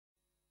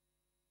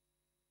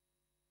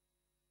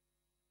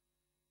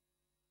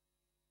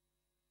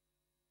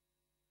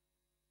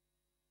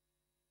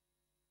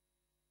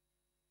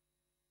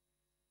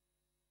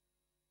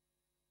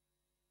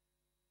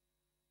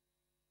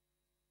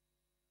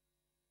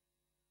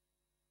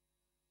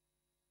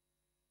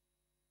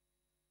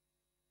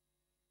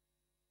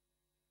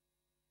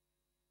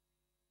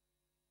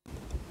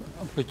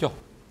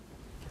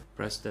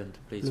President,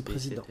 please Le be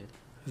président, seated.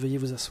 veuillez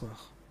vous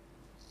asseoir.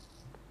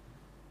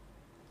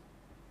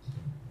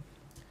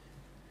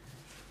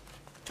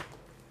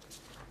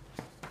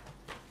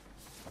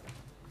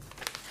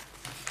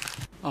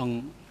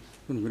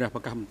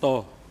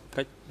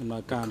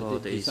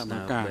 Court is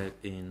now back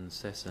in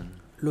session.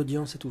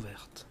 L'audience est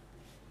ouverte.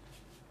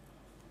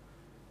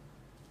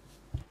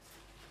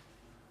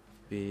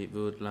 We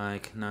would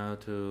like now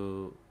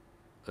to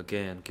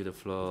again give the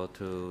floor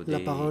to La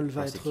the parole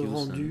va être prosecution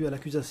rendue à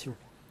l'accusation.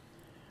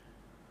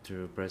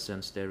 to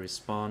present their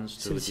response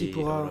to Celle-ci the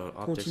pourra oral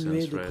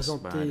continuer objections de raised by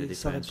the présenter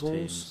sa defense réponse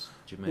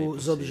teams. You may aux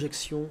proceed.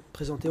 objections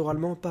présentées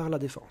oralement par la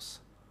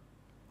défense.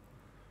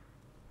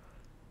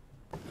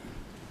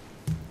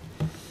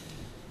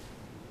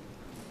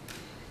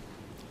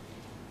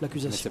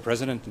 L'accusation. Mr.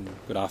 President, and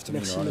good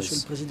afternoon, Merci, Your Monsieur le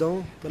Honours.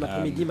 Président. Bon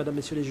après-midi, Madame,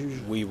 Messieurs les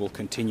juges. We will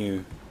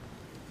continue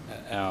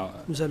our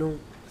Nous allons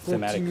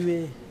thematic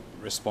continuer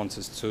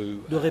responses to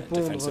de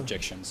répondre defence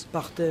objections.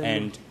 par thème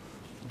And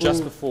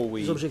just aux before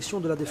we objections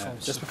de la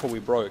défense. just before we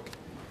broke,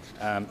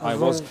 I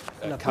Avant was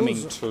la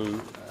coming pause, to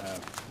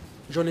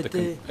J'en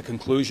étais a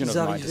conclusion of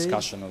my arrivé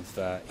discussion of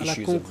à la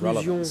issues of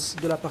conclusion relevance,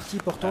 de la partie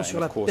portant and sur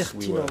of la course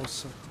we were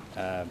pertinence.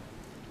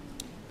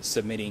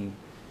 submitting,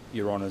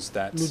 Your Honours,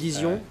 that Nous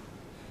disions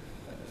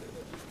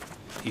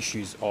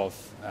issues of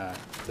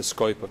the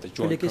scope of the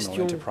que les joint criminal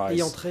questions enterprise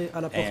ayant trait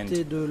à la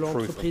portée de and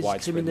proof of l'entreprise widespread and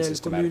criminelle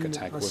systematic commune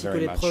attack were ainsi que very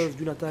les much preuves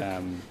d'une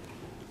attaque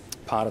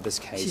part of this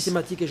case,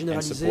 systématique et and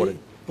généralisée supported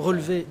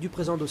relevées du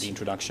présent the dossier.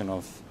 introduction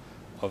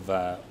of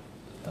a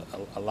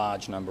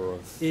large number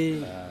of Et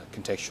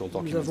contextual nous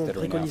documents avons that are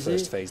in our préconisé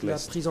first phase la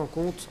list. prise en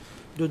compte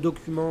de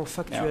documents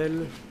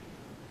factuels And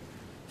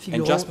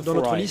figurant just dans before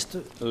notre I liste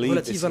leave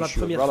relative this à la issue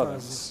of première phase.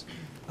 relevance,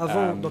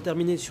 Avant d'en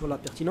terminer sur la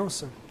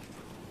pertinence,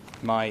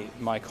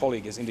 my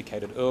colleague has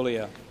indicated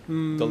earlier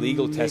the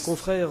legal mes test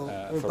confrères ont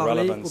for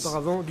parlé relevance.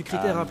 auparavant du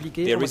critère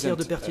appliqué en There matière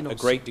de isn't a pertinence.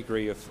 great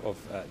degree of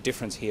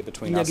difference here Il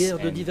between n'y a us guère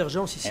de and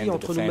divergence ici and the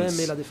entre nous-mêmes defense.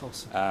 et la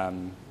défense.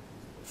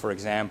 For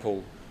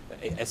example,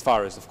 as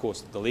far as, of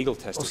course, the legal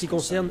test En ce is qui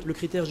concerne concerned, le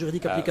critère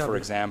juridique for applicable,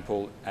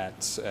 example,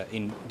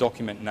 in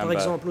document par number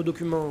exemple au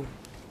document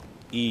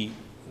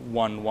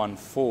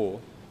E114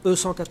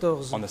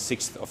 E114, on the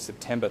 6th of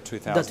September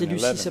daté du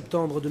 6 2011,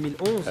 septembre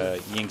 2011,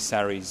 Ying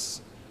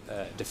Sari's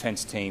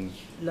defense team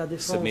la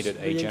défense submitted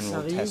de a Yang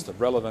general Sari test of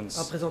a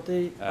relevance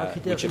présenté un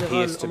critère which général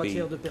appears to en be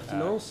matière de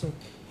pertinence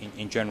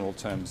in general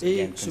terms,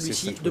 et again,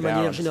 celui-ci, consistent de with our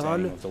manière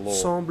générale, understanding of the law,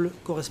 semble which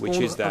is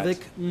correspondre that avec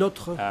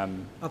notre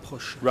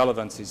approche.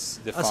 relevance is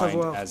À defined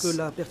savoir as que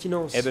la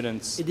pertinence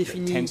evidence est that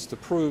définie tends to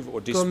prove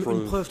or comme une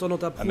disprove preuve tendant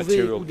à a prouver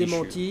material ou issue.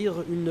 démentir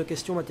une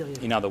question matérielle.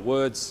 In other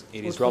words,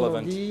 it is Autrement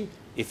relevant dit,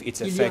 if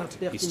its il y a effect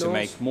is to pertinence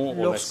make more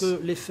lorsque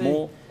l'effet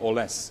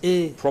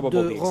est probable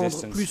de the rendre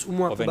existence plus ou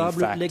moins of any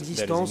probable fact that is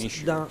l'existence an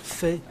issue. d'un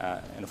fait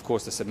And of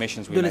course, the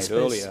submissions we de made l'espèce.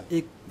 earlier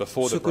Et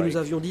before ce the que nous break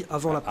avions dit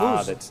avant la are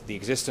pause, that the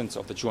existence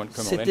of the joint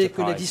criminal c'était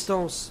que enterprise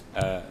l'existence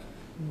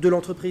de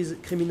l'entreprise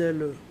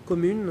criminelle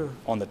commune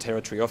on the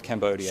territory of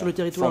Cambodia sur le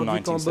territoire from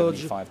du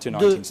Cambodge 1975 to de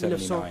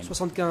 1979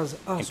 1975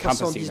 à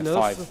encompassing the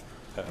 1979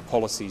 five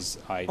policies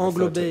I referred to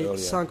englobait earlier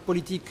 5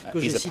 politiques que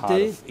j'ai is a citées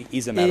matter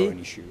of et an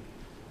issue.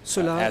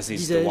 cela, As is the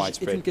disais-je, est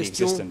widespread une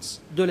question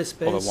existence de of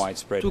l'espèce, a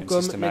widespread tout and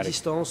comme systematic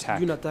l'existence attack.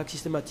 d'une attaque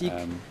systématique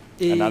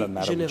et Another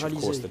matter which, of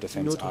course, généralisée. the Une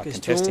defense autre are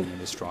question contesting in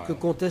this trial. que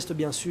conteste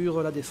bien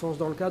sûr la défense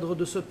dans le cadre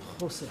de ce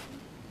procès.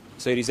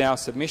 So it is our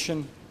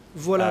submission,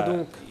 Voilà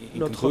donc in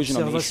notre conclusion on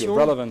the issue observation. of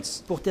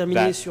relevance, Pour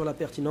terminer that sur la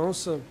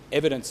pertinence,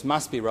 evidence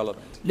must be relevant.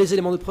 les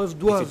éléments de preuve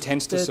doivent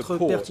tends to être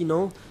support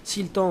pertinents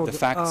s'ils tendent the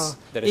facts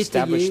à that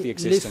establish étayer the les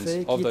existence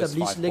faits of qui those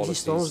établissent five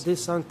l'existence policies, des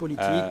 5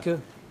 politiques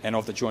and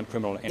of the joint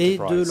criminal et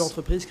de enterprise,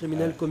 l'entreprise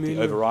criminelle the commune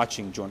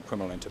overarching joint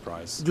criminal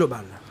enterprise.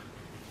 globale.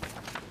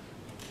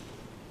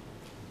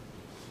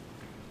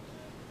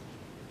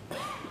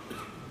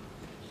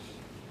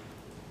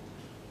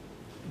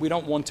 We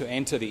don't want to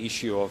enter the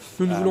issue of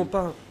Nous ne voulons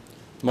pas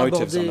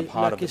motives on the aborder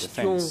part la of the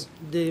question defense,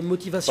 des but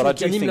motivations I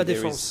qui do animent think la there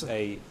défense.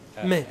 is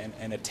Mais,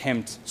 an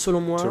attempt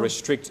selon moi, to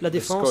restrict la the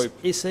défense scope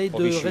essaye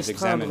of de issues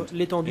restreindre examined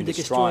l'étendue in des this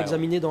questions trial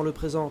examinées dans le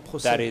présent that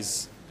procès,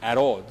 is at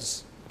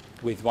odds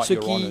with what ce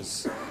Your qui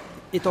Honours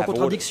est en have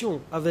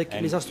contradiction avec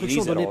And les it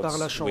instructions is at données odds par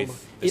la with Chambre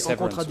the et en severance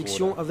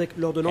contradiction order avec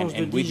l'ordonnance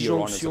de and with Your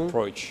Honours' disjonction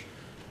approach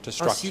to ainsi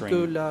que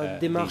structuring la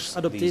démarche these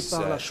adoptée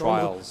par la Chambre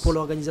trials, pour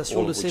l'organisation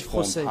all de of ces which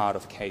form procès, part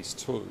of case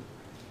 2.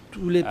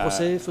 tous les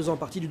procès faisant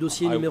partie du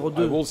dossier numéro I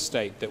 2. will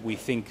state that we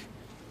think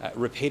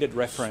repeated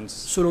reference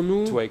Selon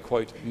nous, to a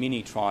quote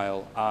mini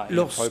trial are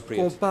lorsqu'on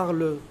inappropriate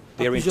parle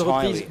à They're plusieurs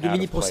entirely reprises de out of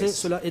mini-procès, place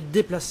cela est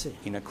déplacé.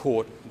 in a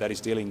court that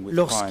is dealing with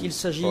Lorsqu'il crimes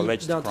s'agit or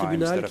alleged d'un crimes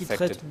tribunal that qui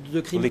affected traite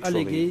de crimes literally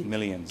allégués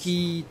millions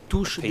qui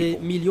touchent of des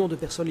people. millions de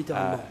personnes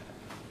littéralement.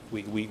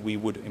 We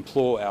would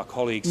implore our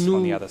colleagues on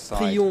Nous the other side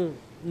prions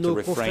nos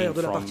refrain confrères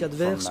de la from- partie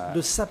adverse from,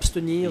 de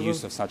s'abstenir the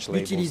use of such labels.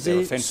 They're d'utiliser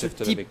ce offensive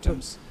to the type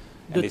victims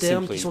and de they're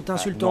termes simply, qui sont not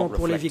insultants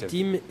pour les reflective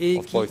victimes et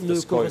of qui both the ne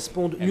scope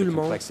correspondent and the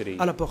nullement complexity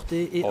à la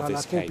portée et of à la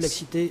this case.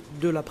 complexité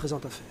de la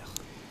présente affaire.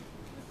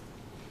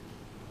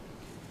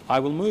 I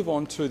will move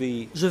on to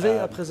the Je vais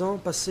à présent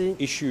passer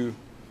issue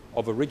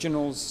of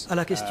originals. à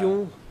la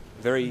question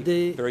Very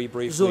des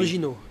briefly,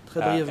 originaux,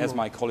 très as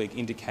brièvement. my colleague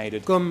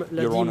indicated, Comme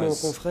l'a Your dit mon Honours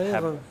confrère,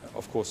 have,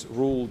 of course,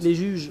 ruled les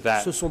juges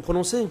that se sont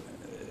prononcés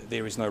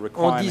there is no en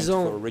requirement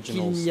disant for qu'il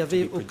originals n'y to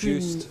avait be aucune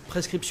produced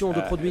prescription de as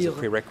a produire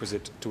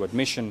prerequisite to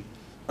admission.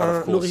 But un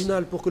of course,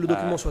 original pour que le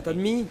document soit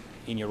admis.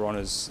 in Your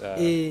Honours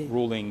Et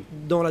ruling,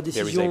 dans la there is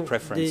a décision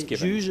preference des given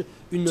juges,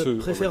 une to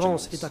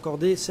préférence originals. est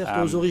accordée certes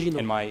aux originaux.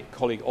 And my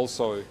colleague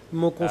also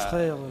Mon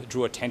confrère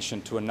drew attention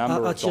to a number a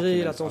of attiré documents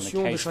on the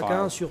l'attention de case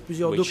chacun file sur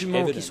plusieurs which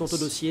documents qui sont au evidence,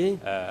 dossier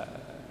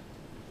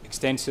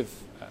extensive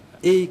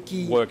et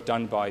qui work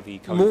done by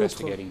the montrent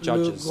co-investigating le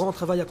judges grand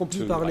travail accompli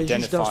to par les juges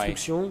identify,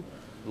 d'instruction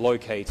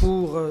locate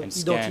pour and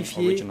scan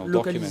identifier, original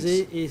localiser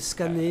documents. et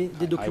scanner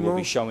des I will documents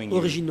be showing you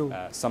originaux.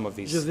 some of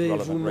these Je vais vous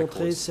relevant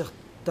montrer records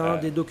certains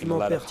des in the documents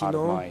latter part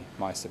of pertinents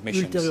my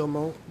submissions.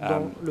 ultérieurement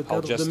dans le I'll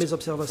cadre de just, mes for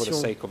the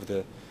observations. sake of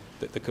the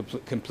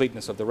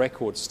completeness of the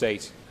record,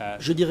 state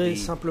Je dirais the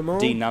simplement,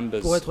 D numbers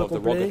pour être of the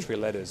complet, rogatory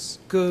letters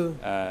que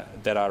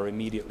that are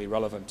immediately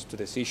relevant to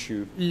this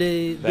issue.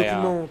 les They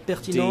are documents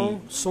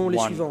pertinents sont les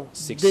suivants.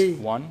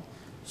 D161,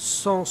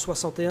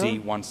 D161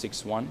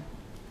 D161,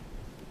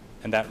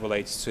 and that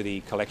relates to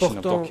the collection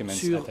of portant documents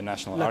sur at the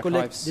National la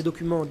collecte Archives. des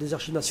documents des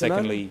archives nationales.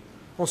 Secondly,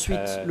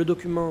 Ensuite, le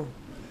document,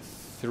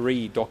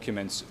 three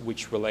documents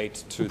which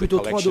relate to ou the plutôt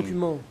trois collection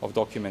documents of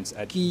documents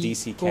at qui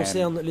DCCAM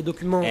concernent les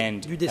documents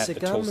and du at the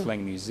DCCAM Tuolsleng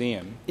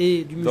Museum.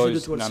 et du musée de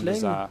Those numbers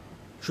Tuolsleng. are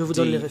Je vous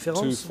donne les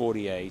références.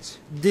 D248,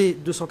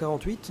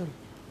 D248,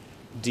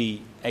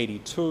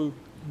 D82,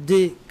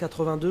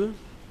 D82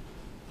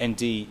 and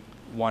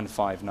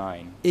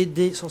D159. et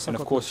And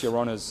of course, Your D159.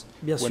 Honours,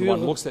 Bien when one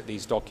sûr, looks at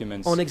these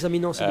documents, en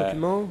examinant ces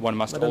documents, one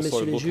must Madame, also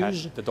Messieurs les look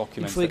juges, at the il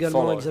documents faut that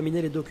également follow.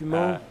 examiner les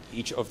documents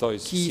Each of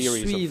those qui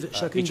series suivent of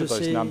chacune each de of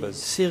those ces numbers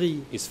séries.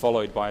 is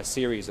followed by a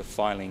series of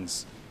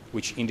filings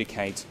which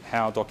indicate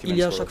how Il documents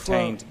y a à were chaque fois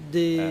obtained,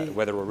 des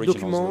whether originals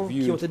documents were qui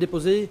ont viewed, été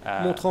déposés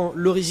montrant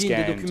l'origine des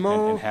scanned,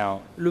 documents, and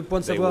how le point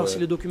de they savoir were- si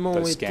les documents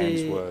ont those scans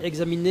été were,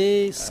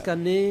 examinés,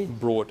 scannés,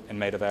 brought and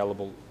made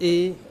available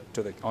et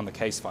on the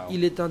case file.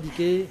 il est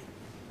indiqué,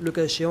 le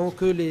cas échéant,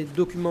 que les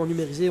documents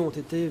numérisés ont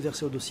été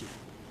versés au dossier.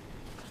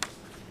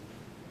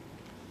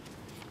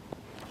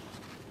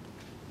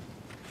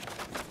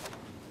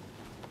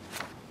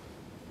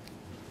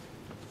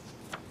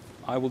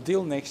 I will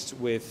deal next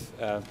with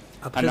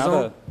À présent,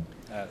 another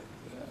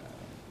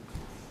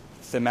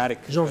thematic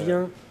j'en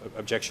viens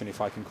objection, if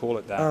I can call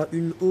it à that,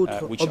 une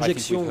autre which I think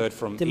objection we've heard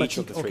from each of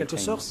thématique the en three quelque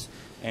teams, sorte,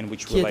 and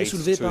which qui a été relates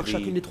soulevée to par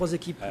chacune des the trois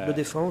équipes de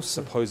défense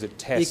supposed et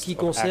test qui of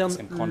concerne acts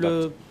and conduct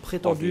le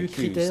prétendu of the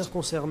critère accused.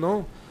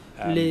 concernant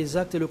les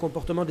actes et le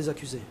comportement des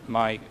accusés.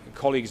 My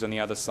colleagues on the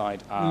other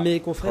side are Mes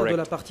confrères de la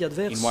correct partie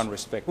adverse in one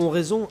respect ont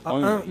raison à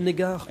only, un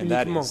égard and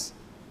that uniquement, is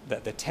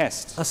that the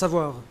test à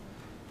savoir that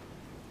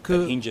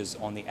que hinges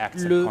on the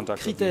acts and le conduct of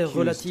the critère accused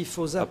relatif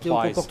aux actes et au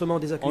applies comportement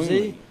des accusés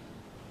only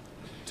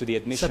to the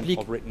admission s'applique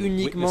of written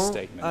witness uniquement à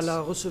statements la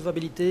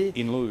recevabilité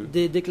in lieu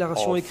des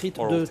déclarations of écrites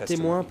oral de testimony.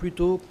 témoins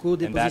plutôt qu'aux and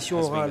that dépositions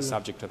has been orales. the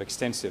subject of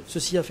extensive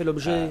Ceci a fait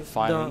l'objet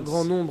d'un filings,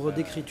 grand nombre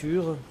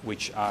d'écritures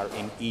which are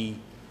in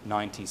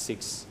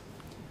E96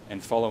 and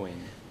following.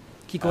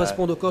 qui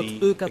correspondent au code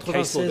The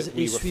case law E96 that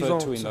et we referred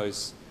to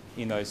suivantes.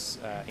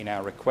 in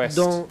our request,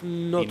 Dans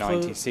notre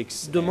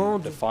E96 and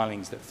demande, the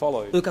filings that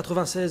follow,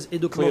 E96 et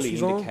documents clearly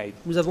suivants, indicate-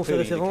 nous avons fait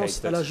clearly référence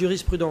indicate à la that,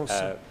 jurisprudence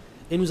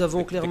et nous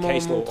avons the clairement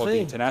case law of the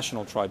montré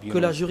International Tribunal que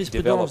la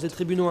jurisprudence des developed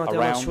tribunaux around the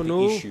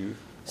internationaux issue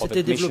of s'était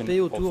admission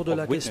développée autour de of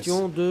la witness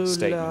question de la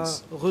statements. And I will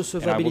take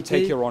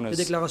recevabilité your des honours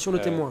déclarations de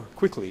témoins.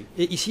 quickly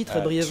Et ici, très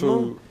to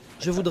brièvement,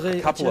 je voudrais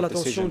couple attirer of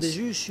l'attention des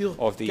decisions juges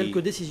sur of the- quelques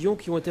décisions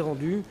qui ont été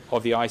rendues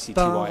of the ICTY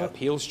par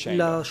Appeals Chamber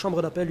la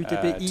Chambre d'appel du to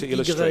TPIY.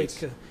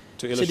 illustrate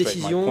Ces my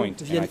décisions point,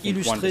 and viennent I think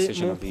one illustrer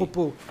decision mon of the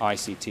propos.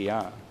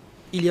 ICTR.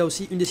 Il y a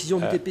aussi une décision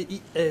du Uh,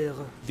 TPIR.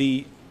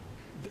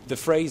 The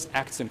phrase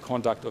acts and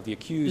conduct of the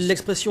accused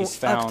L'expression is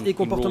found acte et in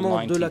comportement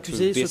Rule de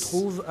l'accusé 92 se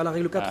trouve à la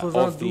règle of the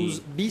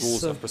 92 bis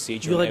rules of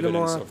procedure du and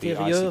règlement evidence of the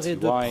intérieur et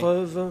de ICTY,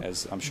 preuve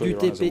as I'm sure du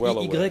your honours are well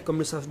aware. TPIY, comme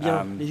le savent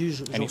bien les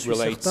juges, and j'en it suis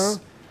relates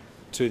certain.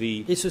 to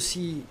the Et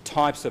ceci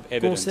types of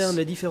evidence, concerne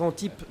les différents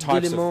types types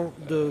of, d'éléments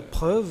de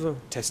preuve,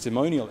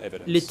 testimonial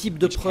evidence, les types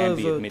de which can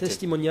be preuves admitted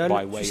testimoniales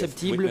by way of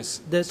susceptibles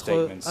witness d'être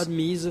statements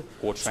admises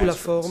or sous la transcripts.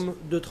 forme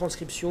de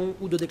transcription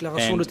ou de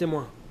déclaration And de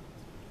témoins.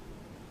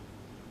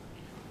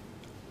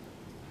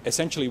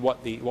 Essentially, what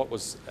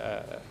was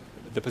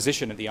the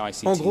position of the En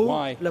gros,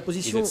 ICTY la is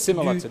position that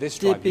similar du to this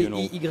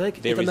tribunal, TPIY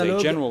there est is a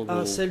analogue general à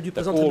rule celle du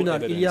that présent all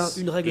tribunal. Il y a evidence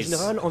une règle is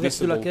générale en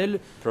vertu de admissible, laquelle la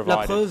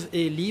provided preuve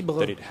est libre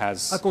that it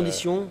has à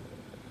condition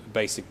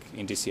basic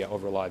indicia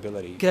of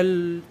reliability.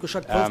 que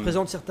chaque preuve Um,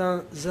 présente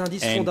certains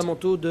indices and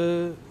fondamentaux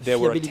de There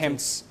were fiabilité.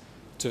 attempts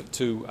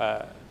to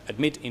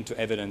admit into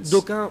evidence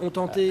D'aucuns ont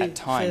tenté at de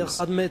faire times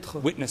admettre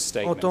witness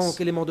en tant statements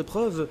qu'élément de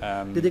preuve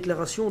des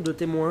déclarations de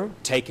témoins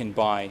taken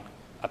by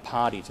a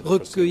party to the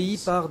recueillis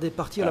proceedings. par des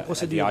parties à la The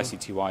procédure.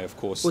 ICTY, of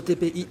course, Au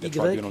TPI, the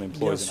tribunal bien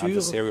employs an sûr,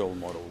 adversarial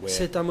model where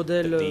c'est un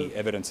modèle the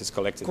evidence is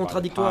collected by the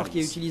contradictoire qui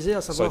est parties. utilisé,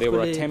 à savoir there que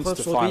were les attempts preuves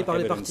to sont recueillies file par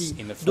les evidence parties.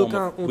 in the form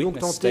D'aucuns of ont donc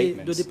witness tenté de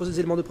statements, déposer des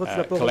éléments de preuve sous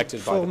la collected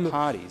by the forme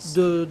parties.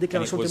 de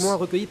déclarations de And it témoins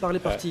was, recueillies par les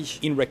parties.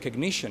 In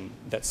recognition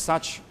that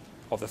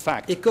of the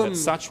fact Et comme that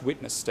such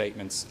witness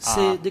statements Ces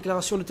are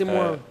déclarations de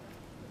témoins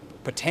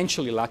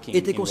potentially lacking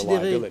étaient in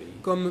considérées reliability,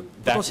 comme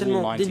that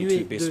potentiellement Rule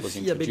dénuées 92 bis de was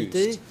fiabilité.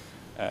 introduced.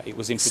 It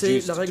was C'est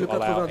introduced la règle to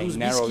allow a 92 bis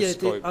narrow qui a été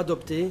scope,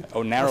 adoptée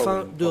or afin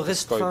narrowing de of the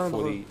scope for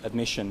restreindre the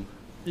admission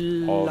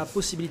la of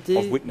possibilité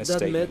witness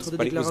d'admettre statements, des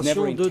but it was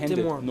never déclarations de intended,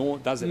 témoins. nor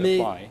does it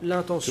Mais apply to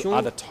l'intention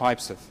other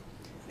types of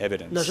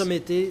evidence. n'a jamais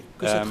été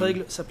que cette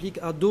règle s'applique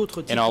à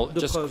d'autres types And I'll de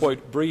just preuves. quote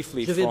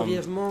briefly Je vais from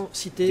brièvement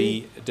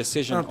citer the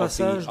decision un of the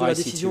passage de la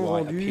décision ICTY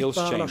rendue Appeals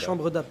par la Chamber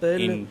Chambre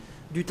d'appel in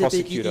du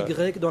Prosecutor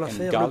TPIY dans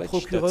l'affaire and Le Galich,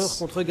 procureur that's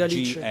contre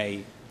Galich.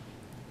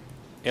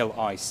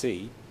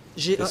 G-A-L-I-C.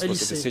 This was a GALIC,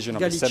 decision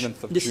of the Galich,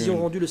 7th of décision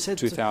June rendue le 7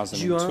 juin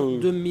 2002.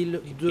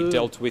 2002. It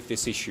dealt with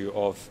this issue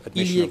of Il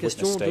admission y est of witness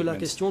question de la statements.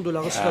 question de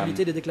la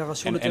recevabilité des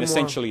déclarations de And témoins.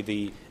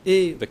 essentially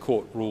Et the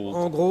court ruled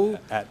en gros,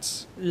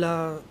 at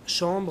la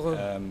Chambre,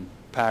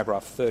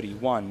 paragraph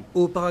 31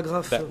 au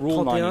paragraphe that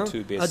Rule 31,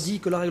 92 bis a dit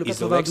que la règle is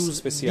the lex 92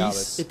 specialis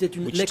bis était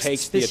une which lex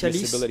takes the specialis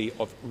admissibility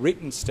of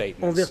written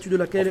statements en vertu de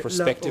laquelle of la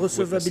prospective witnesses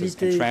and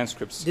recevabilité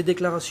transcripts des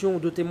déclarations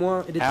de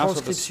témoins et des out of the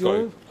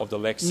transcriptions scope of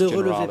the lex ne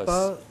relevait generalis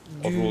pas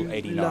of Rule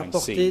de la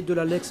portée 89C. de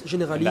la lex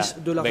generalis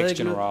And de la that lex règle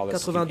generalis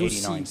in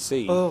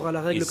 92C. 89C Or, à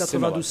la règle is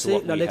similar to 92C,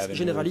 what la we lex have in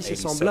generalis Rule est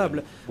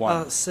semblable 87.1.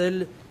 à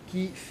celle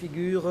qui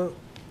figure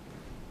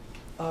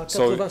à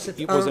So it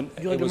 87.1 was,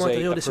 du règlement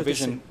intérieur a des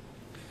provision CTC.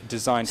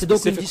 designed C'est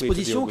donc une specifically to deal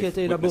disposition qui a with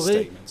été witness élaborée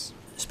statements.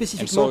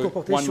 spécifiquement And so pour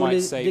porter one sur might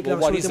les say, well,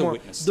 déclarations what de is a témoins.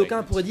 witness D'aucuns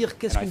statement? pourraient dire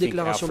qu'est-ce And I qu'une think our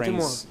déclaration de témoin.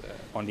 friends,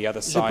 on the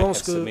other Je side pense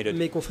have que submitted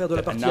mes confrères de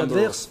la that a partie number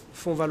adverse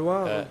font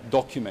valoir of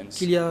documents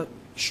qu'il y a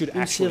should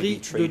une actually série be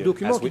de treated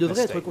documents as qui devraient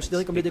witness être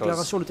considérés comme des statements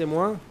déclarations de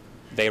témoins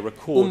because they au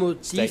record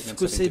motif statements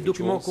que of ces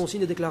documents individuals,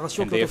 consignent des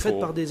déclarations and qui ont été faites therefore,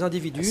 par des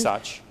individus as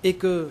such, et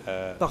que,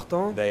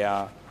 partant, they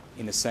are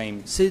in the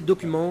same ces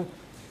documents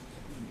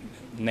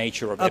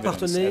nature of evidence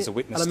appartenaient as a à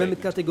witness la même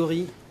statement.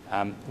 catégorie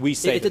We et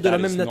say étaient that de la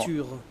that même is not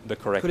nature the que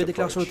correct les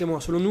déclarations de approach. témoins.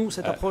 Selon nous,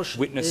 cette approche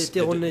est The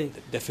erronée.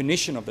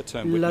 definition of the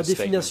term La witness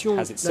statement définition-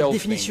 has la itself been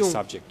définition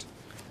subject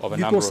of a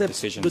Du number of concept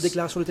decisions de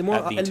déclaration de témoins at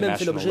a the elle-même fait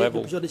international l'objet de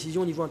level. plusieurs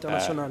décisions au niveau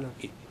international.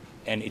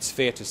 And it's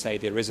fair to say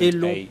there Et isn't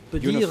l'on a peut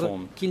dire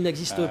uniform qu'il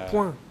n'existe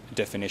point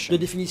definition. de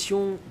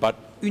définition But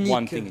unique.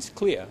 one thing is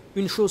clear,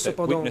 Une chose that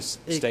cependant witness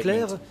est statement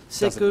claire,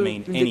 c'est doesn't qu'une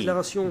mean any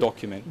déclaration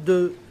document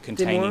de témoin,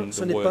 containing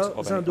ce the n'est words pas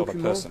of un a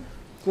document person.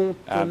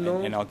 contenant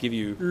And I'll give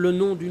you, le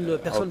nom d'une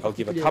personne I'll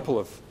give a particulière. couple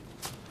of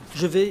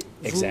Je vais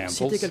vous examples.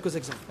 citer quelques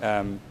exemples.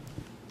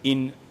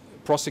 In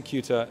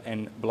Prosecutor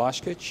and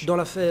Blaskic, Dans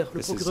l'affaire Le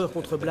this is- procureur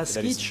contre that is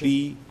Blaskic,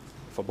 B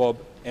for Bob,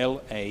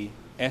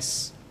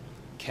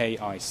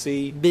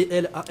 L-A-S-K-I-C,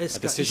 a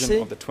decision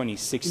BLASKIC, of the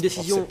 26th une of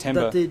décision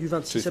September datée du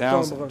 26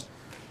 2000, septembre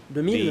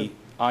 2000, the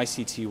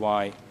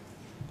ICTY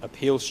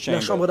Appeals la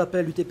Chambre Chamber,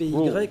 d'appel du TPIY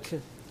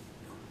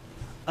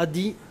a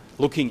dit,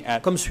 looking at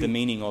comme the suit.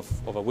 meaning of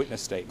a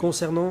witness statement,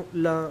 concernant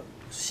la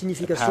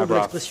signification de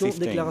Paragraph l'expression 15.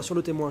 déclaration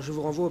de témoin, je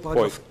vous renvoie au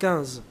paragraphe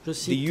 15, je the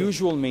cite,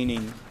 usual meaning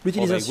of a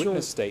L'utilisation-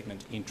 witness statement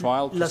in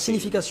trial la proceedings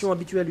signification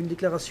habituelle d'une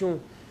déclaration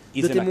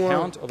is de an témoin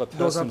account of a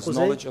dans un person's procès,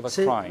 knowledge of a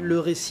c'est crime le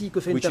récit que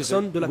fait une which is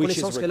personne de la which is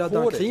connaissance qu'elle a d'un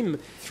recorded crime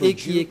through et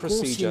qui due est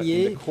procedure in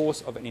consignée the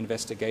course of an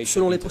investigation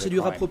selon les into the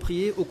procédures crime.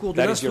 appropriées au cours de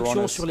That is, Your l'instruction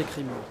Honours, sur les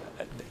crimes.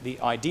 The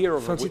idea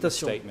of Fin a de witness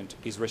citation. statement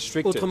is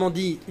restricted Autrement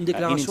dit, une in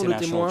déclaration de international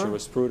témoin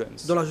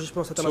jurisprudence dans la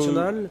jurisprudence to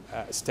internationale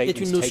est statements une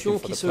taken notion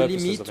for qui the se purposes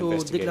limite of aux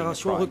investigating a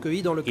déclarations crime.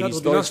 recueillies dans le It is cadre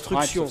de those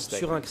l'instruction types of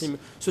sur un statements crime.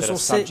 Ce that sont are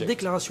ces subject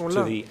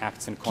déclarations-là to the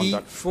acts and qui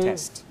conduct font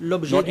test,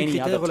 l'objet not du any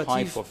critère other type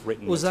relatif of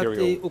written aux actes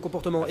material, et aux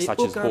comportements et such as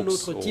aucun books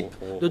autre type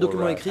or de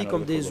documents écrits analytical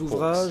comme des reports.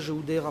 ouvrages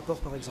ou des rapports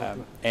par exemple.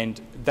 And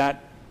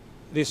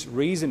this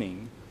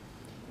reasoning,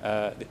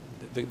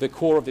 the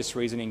core of this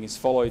reasoning is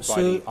followed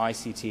by the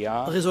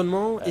ICTR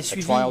Raisonnement a est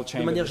suivi trial de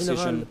chamber manière decision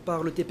générale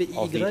par le TPIY.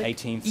 of the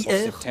 18th of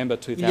Hier, September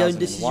il y a une 2001.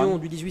 décision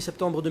du 18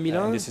 septembre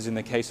 2001 And this is in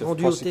the case of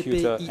rendue au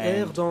prosecutor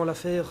TPIR and dans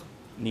l'affaire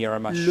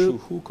Nirama le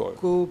Shuhuko. And I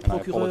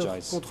coprocureur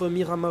apologize contre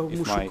Mirama if my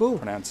Mouchouko.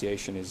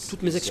 pronunciation is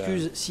Toutes mes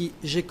excuses si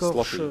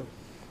j'écorche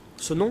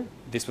ce nom.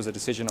 This was a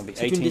decision of the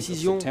C'est une 18th of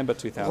décision September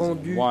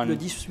rendue 2001. le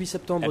 18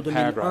 septembre At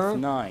paragraph 2001.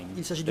 9,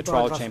 Il s'agit the du trial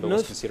paragraphe chamber was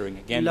 9. considering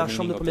again La the Chambre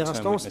de meaning of the première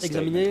term instance witness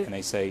examinait statement, and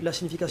they say la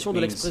signification it de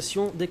means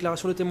l'expression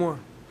déclaration de témoin.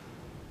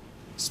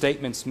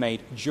 statements made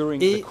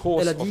during Et the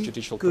course elle a of dit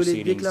judicial que les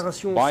proceedings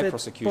déclarations by faites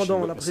prosecution pendant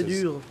la witnesses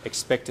procédure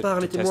expected par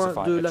to les témoins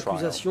testify de at trial,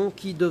 l'accusation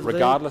qui devraient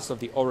regardless of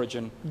the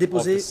origin of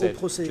déposer the au said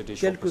procès,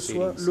 judicial quelle que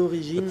soit proceedings.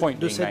 l'origine The point de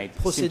being cette made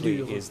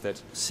procédure. simply is that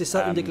C'est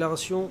ça une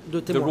déclaration de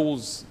témoin.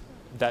 rules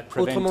that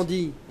Autrement prevent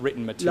dit,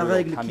 written la material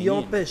règle coming qui in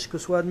empêche que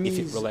soient if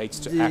it admises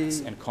relates to des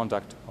acts and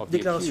conduct of the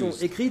déclarations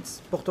accused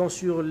écrites portant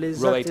sur les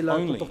relate actes et le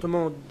only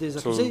comportement des to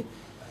accusés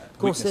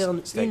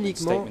concerne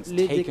uniquement statements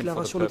les taken for the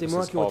déclarations de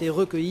témoins qui ont été purposes of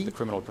recueillies the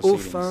criminal aux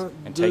proceedings fins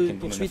and de taken in an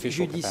poursuites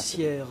official capacity.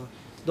 judiciaires.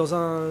 dans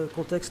un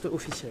contexte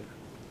officiel.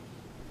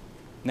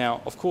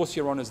 Now, of course,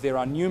 Your Honours, there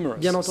are numerous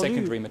Bien entendu,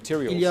 secondary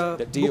materials il y a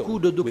that deal beaucoup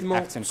de with documents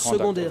acts and conduct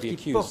secondaires of the qui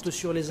accused. portent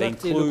sur les They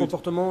actes et le include,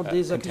 comportement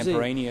des accusés,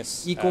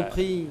 contemporaneous, y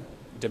compris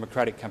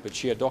Democratic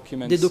Kampuchea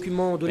documents, des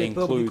documents de they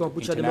l'époque du include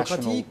Kampuchea international,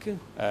 démocratique,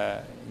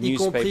 y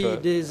compris newspaper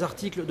des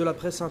articles de la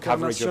presse coverage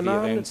of the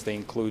internationale, events, they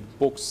include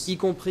books y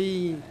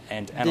compris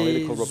and des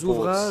analytical reports,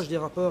 ouvrages, des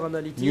rapports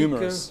analytiques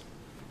numerous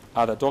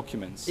other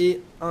documents.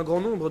 et un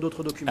grand nombre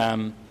d'autres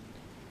documents.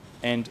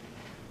 And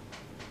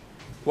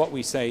what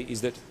we say is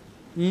that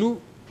Nous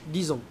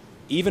disons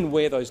even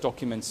where those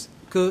documents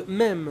que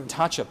même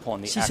touch upon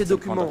the si acts ces and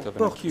documents conduct of an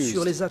portent accused,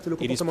 sur les actes et le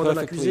it is comportement d'un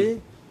perfectly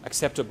accusé,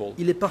 acceptable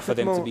il est for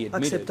them to parfaitement be admitted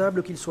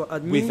acceptable qu'ils soient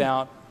admis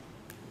without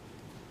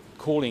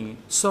calling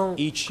sans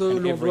each que and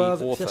l'on every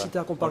doive author faire citer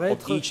à of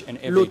comparaître each and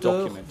every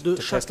l'auteur document de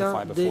to chacun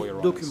testify des before Your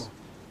Honours. documents.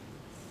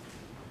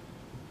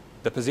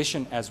 The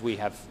position, as we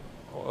have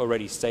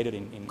already stated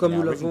in Comme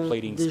nous our written l'avons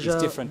pleadings, is déjà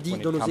different dit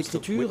when dans it nos comes to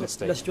écritures, witness la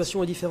statements.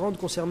 situation est différente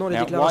concernant les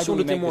Now, why do déclarations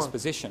de we make this témoins.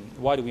 position?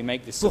 Why do we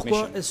make this Pourquoi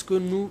submission? est-ce que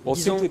nous Well,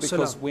 disons simply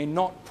cela? because we're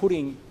not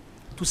putting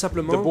Tout the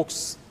simplement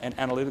books and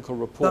analytical parce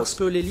reports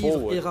que les livres et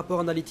forward rapports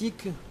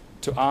analytiques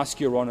to ask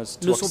Your Honours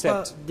to ne sont pas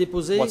accept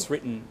déposés what's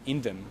written in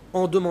them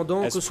en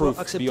demandant as que soit proof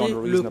accepté beyond a le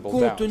reasonable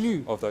doubt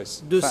contenu of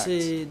those de facts.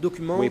 ces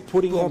documents We're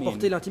putting pour them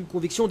emporter in l'intime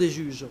conviction des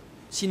juges.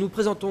 Si nous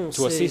présentons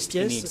to ces assist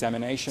in the pièces,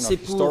 examination c'est of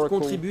pour historical,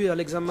 contribuer à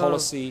l'examen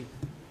policy,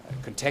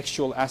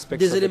 contextual aspects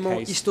des of the éléments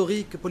case,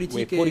 historiques, politiques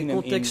We're et putting them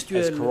in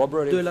contextuels as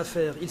corroborative de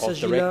l'affaire. Il of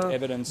s'agit direct là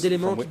evidence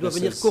d'éléments from qui doivent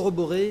venir witnesses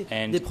corroborer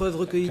and des preuves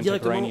recueillies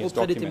directement contemporaneous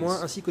auprès des documents.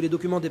 témoins ainsi que les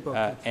documents d'époque.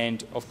 And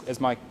as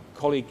my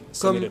colleague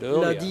Comme submitted l'a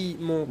earlier, dit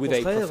mon with a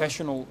confrère,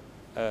 professional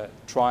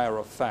trier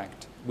of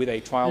fact, with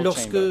a trial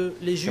lorsque chamber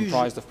les juges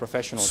comprised of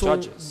professional sont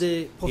judges,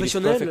 des it is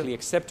professionnels, perfectly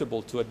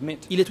acceptable to admit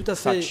il est tout à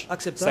fait such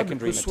acceptable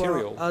secondary que soient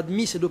material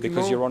admis ces documents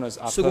because Your Honours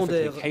are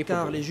secondaires, perfectly car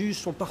capable les juges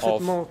sont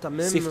parfaitement à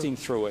même sifting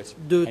through it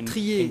de and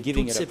trier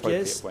giving toutes it ces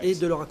appropriate pièces weight. et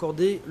de leur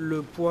accorder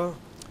le poids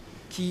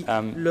qui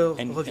leur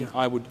revient. And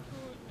I would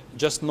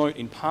just note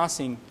in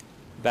passing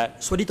that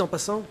Soit dit en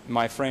passant,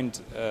 my friend,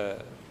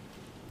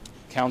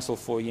 counsel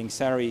for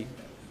Yengsari,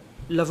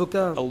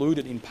 l'avocat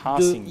alluded in de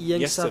passing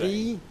Ieng yesterday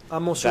Sari a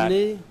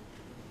mentionné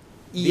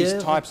these hier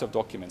types of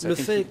documents. le I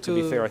think, fait to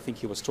be que fair, I think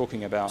he was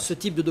talking about ce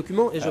type de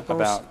document, et je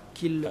pense about,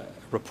 qu'il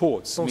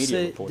reports, media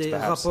pensait reports, des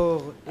perhaps,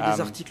 rapports et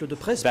des articles de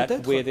presse that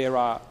peut-être, where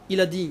il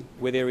a dit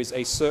there is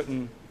a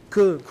certain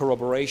que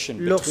corroboration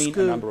lorsque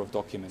between a number of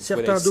documents, where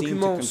certains they seem to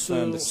documents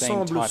confirm the same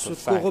semblent type se of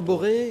fact, or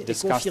corroborer et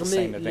discuss the confirmer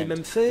same les event,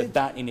 mêmes faits,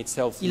 that in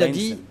itself il a lends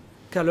dit them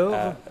qu'alors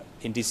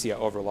indicia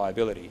of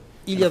reliability.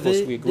 il y And of course,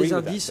 avait we agree des with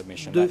that indices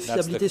submission. de That's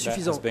fiabilité that has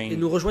suffisants. been Et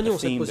nous rejoignons a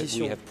cette theme that we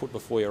position. have put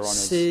before Your Honours,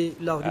 C'est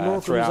l'argument que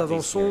nous throughout these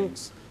avançons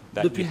hearings,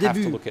 that depuis you le have to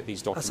début, look at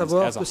these à documents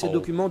savoir as a que ces whole,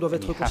 documents doivent and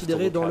être you have to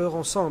considérés look dans at, leur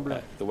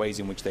ensemble the ways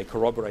in which they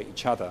corroborate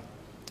each other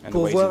and the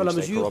pour ways in voir la which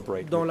they mesure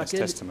corroborate dans witness laquelle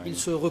testimony. ils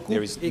se recoupent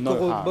There is et no harm,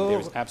 there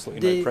corroborent is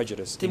absolutely des no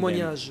prejudice in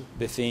témoignages.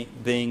 them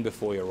being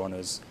before Your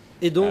Honours,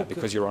 Et donc,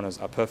 because Your Honours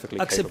are perfectly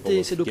capable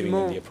accepter ces of giving them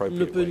documents the ne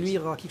appropriate peut weight.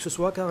 nuire à qui que ce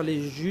soit, car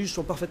les juges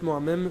sont parfaitement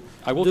à même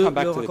I will de come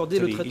back leur to accorder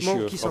the le traitement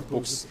issue qui of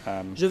s'impose.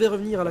 books Je vais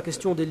revenir à la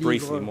question des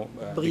briefly, livres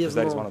because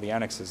that is one brièvement, of the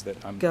annexes that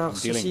I'm car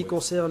dealing ceci with.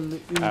 concerne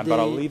une But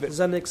I'll leave it- des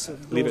annexes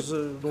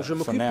dont je for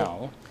m'occupe,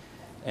 now,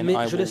 and mais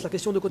I je will laisse la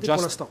question de côté pour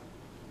just l'instant.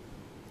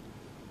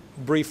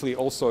 briefly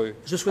also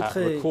Je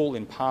souhaiterais recall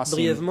in passing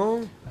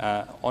brièvement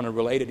on a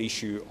related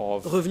issue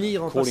of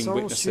revenir en calling passant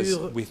witnesses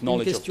sur with une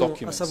knowledge of question, à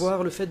documents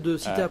savoir le fait de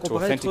citer à to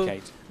comparaître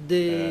authenticate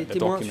des the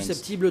témoins documents.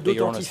 susceptibles The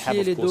Your Honours have,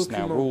 d'authentifier les of course, now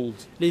documents. ruled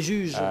Les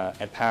juges,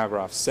 at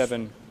paragraph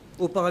 7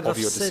 au paragraphe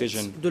of your 7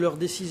 decision, de leur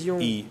décision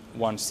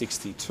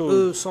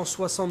E162,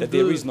 that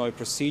there is E162, no ont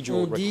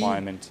procedural dit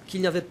requirement qu'il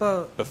n'y avait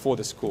pas before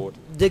this court to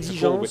call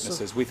d'exigence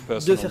witnesses with de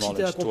personal faire citer à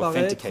knowledge to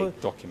comparaître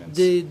authenticate documents.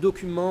 des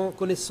documents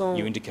connaissant,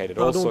 You indicated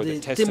pardon, also des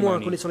that témoins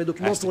testimony connaissant les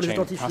documents as to pour les chain of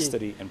authentifier.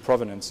 custody and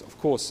provenance, of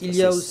course, Il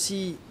y a assists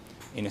aussi,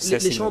 in les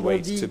assessing the chambres ont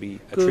weight dit to be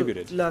que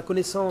attributed. la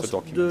connaissance to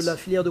documents. de la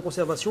filière de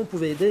conservation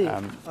pouvait aider à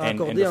And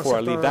accorder un before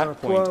I leave certain that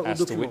poids point aux as to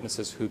documents.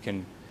 witnesses who can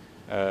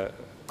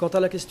Quant à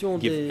la question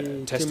give, des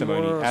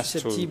testimony témoins as to,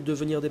 susceptibles de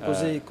venir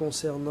déposer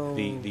concernant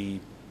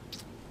the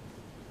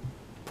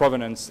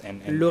provenance and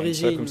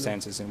l'origine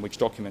circumstances in which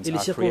documents et les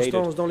are created,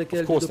 circonstances dans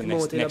lesquelles of course, les the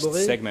documents ont été next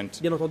élaborés, segment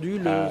bien entendu,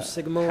 le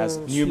segment has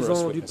numerous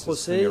suivant du witnesses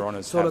procès whom Your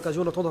Honours sera have,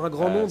 l'occasion d'entendre un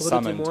grand nombre de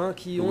summoned, témoins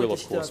qui who ont will, été of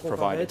cités à course, provide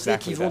comparaître et qui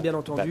exactly vont bien that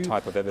entendu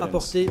type of evidence.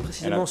 apporter And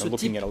précisément ce I'm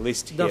looking type at a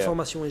list here.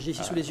 d'informations. Et j'ai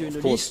ici sous les yeux Of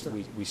une course,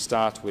 liste. we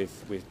start with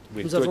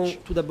Nous avons Dutch,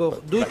 tout d'abord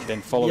but Duc, then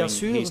bien following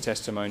sûr. his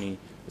testimony,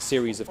 a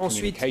series of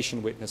Ensuite, communication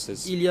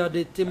witnesses, il y a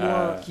des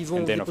témoins qui vont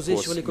and then, of déposer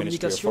course, sur les Ministry of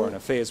communications Foreign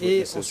Affairs et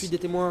witnesses, ensuite des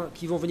témoins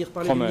qui vont venir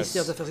parler commerce, du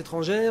ministère des Affaires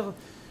étrangères,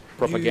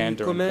 propaganda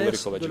du and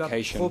commerce, political de la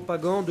education,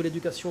 propagande, de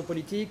l'éducation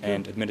politique,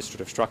 and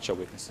administrative structure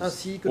witnesses.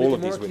 ainsi que All les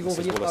of témoins these qui vont witnesses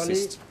venir will parler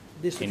assist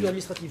des structures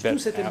administratives. in Tous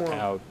ces témoins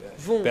our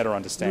vont better nous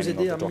understanding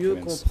aider of à the mieux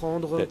documents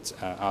comprendre that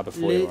are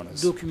before les Your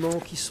Honours. documents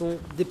qui sont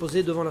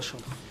déposés devant la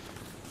Chambre.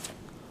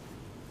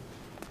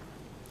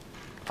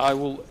 I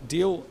will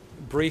deal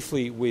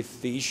briefly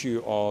with the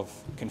issue of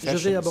Je vais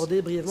confessions,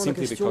 aborder brièvement la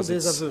simply question because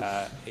des aveux,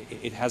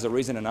 it has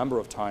arisen a number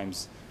of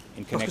times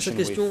in parce que cette connection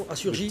question a with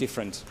surgi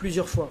different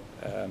plusieurs fois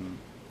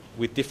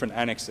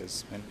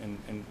annexes.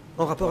 And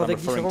en rapport what I'm avec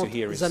referring to différentes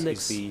here is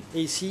annexes. the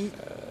Et ici,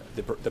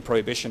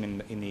 prohibition in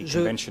the je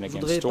Convention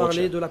voudrais Against parler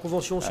Torture de la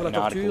Convention sur la in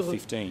Article torture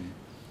 15.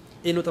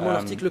 et notamment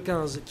l'article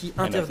 15 qui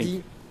and I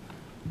interdit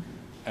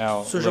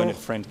Our ce genre learned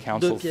friend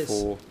counsel pièces.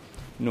 for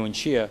Nguyen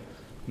Chia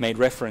made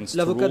reference to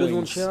L'avocat de Nguyen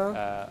rulings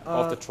Chia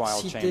of a the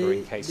trial chamber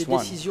in cité case des 1.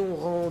 décisions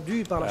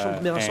rendues par la Chambre de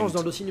première instance and dans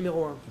le dossier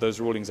numéro 1.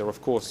 Those rulings are of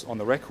course on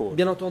the record.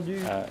 Bien entendu,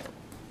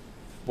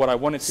 What I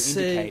wanted to ces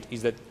indicate is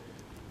that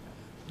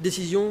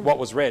décisions what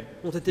was read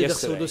ont été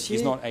versées au yesterday is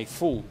dossier. not a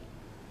full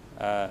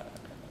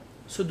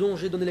Ce dont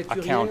j'ai donné lecture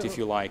hier account, if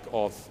you like,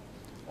 of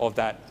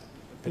that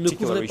ne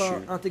particular couvrait pas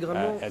issue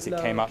intégralement as it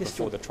la came up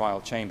question before the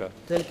trial chamber.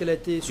 telle qu'elle a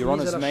été Your soumise à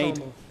Honours la made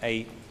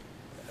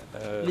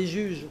Chambre. Les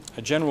juges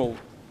a general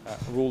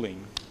ruling,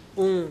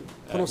 ont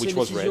prononcé which une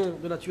was décision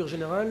de nature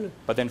générale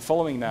but then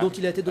following that dont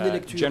il a été donné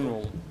lecture.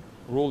 general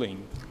ruling,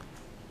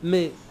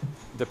 Mais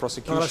the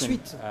prosecution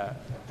suite,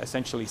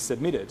 essentially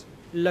submitted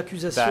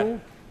l'accusation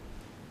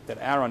that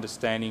our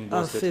understanding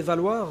a was fait that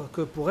valoir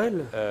que pour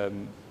elle,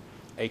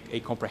 a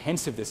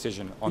comprehensive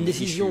decision on une the issue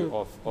décision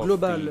of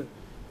globale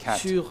the CAT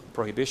sur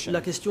prohibition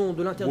la question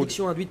de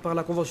l'interdiction induite par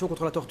la Convention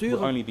contre la would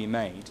torture only be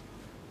made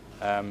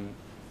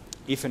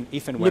if and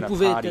ne when a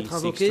pouvait party être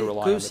seeks invoquée to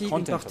rely que on si the une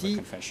content of a partie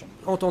confession.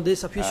 entendait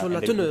s'appuyer sur la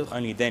And then teneur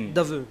only then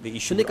d'aveu. the Ce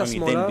issue n'est would qu'à ce only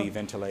moment-là then be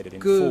ventilated in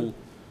que full.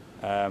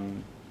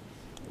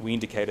 We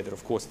indicated that,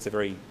 of course, it's a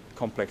very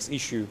complex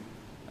issue.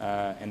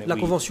 And that la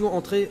we Convention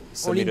entrait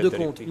en ligne submitted de that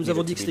compte. it Nous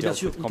avons dit needed que to c'était be bien dealt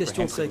sûr with une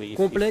question très comprehensively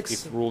complexe.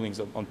 if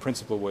rulings on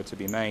principle were to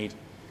be made.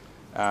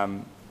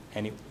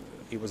 And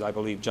it was, I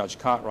believe, Judge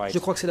Cartwright Je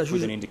crois que c'est la who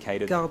juge then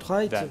indicated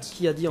Cartwright that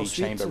qui a dit the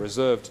ensuite chamber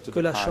reserved to que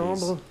the la parties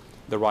Chambre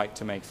the right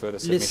to make further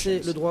laissait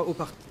submissions. le droit aux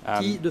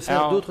parties de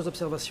faire our- d'autres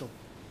observations.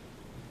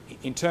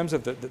 In terms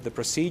of the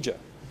procedure,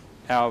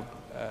 our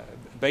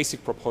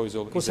basic proposal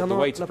is that the Concernant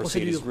way to la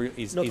proceed procédure,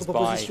 is notre by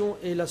proposition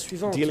est la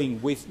suivante. dealing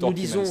with Nous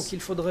disons documents qu'il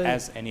faudrait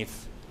as and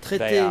if they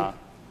traiter are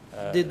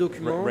des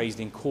documents raised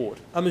in court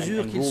à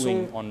mesure and qu'ils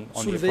ruling sont on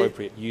the soulevés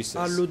appropriate uses.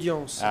 à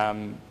l'audience.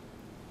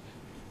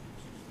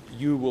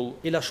 You will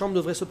Et la Chambre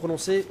devrait se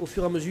prononcer au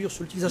fur et à mesure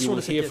sur l'utilisation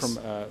de ces hear pièces.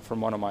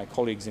 from one of my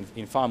colleagues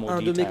in far more Un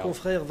de mes detail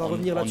confrères va on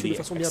revenir là-dessus de the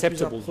façon bien plus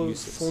acceptable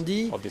uses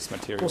approfondie of this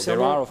material. There are,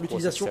 concernant of course,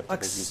 l'utilisation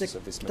acceptable uses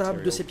of this acceptable de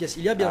material. ces pièces.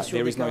 Il y a bien sûr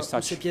There des is no cas où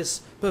such ces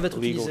pièces peuvent être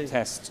legal utilisées,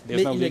 test. mais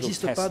There's no il legal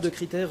n'existe pas test de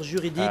critères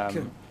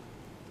juridiques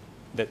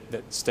that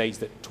states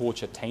that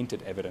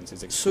torture-tainted evidence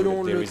is excluded.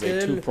 selon There is a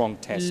lequel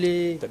two-pronged test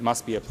les that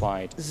must be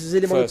applied.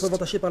 éléments de First, preuve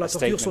entachés par la a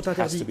torture statement sont has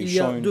to interdits. be Il y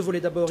a shown deux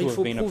volets. D'abord, to il have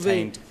faut been prouver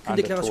obtained qu'une under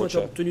déclaration est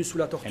torture. obtenue sous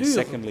la And torture.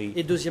 secondly,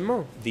 Et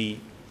deuxièmement, the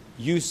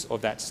use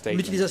of that statement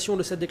l'utilisation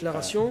de cette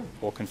déclaration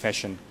or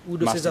confession ou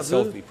de must ces aveux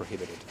itself be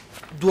prohibited.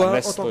 doit en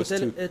Unless tant que those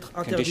telle two être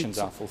conditions interdite.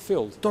 are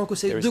fulfilled, Tant que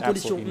ces there is deux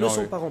conditions absolutely ne no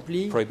sont pas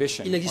remplies,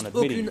 prohibition il n'existe on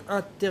admitting aucune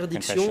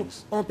interdiction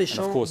confessions. And of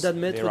empêchant course,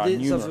 d'admettre there are des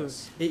aveux.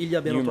 numerous- Et il y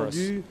a bien numerous,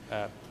 entendu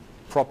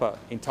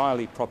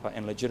entirely proper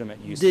and legitimate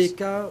uses des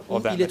cas où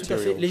of that il est tout à fait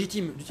material,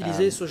 légitime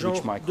d'utiliser ce genre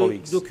which my de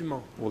colleagues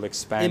documents. will Et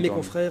expand mes on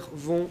confrères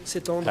vont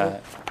s'étendre in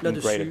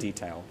greater là-dessus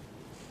detail.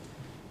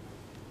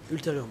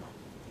 ultérieurement.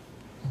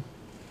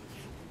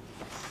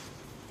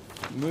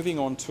 Moving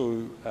on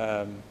to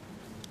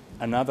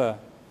another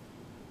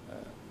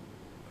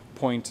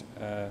point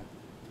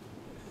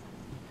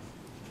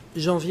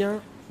J'en viens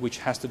which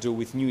has to do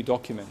with new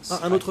documents.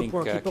 à un I autre think,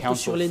 point qui porte counsel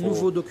sur les nouveaux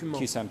for documents.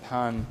 Khieu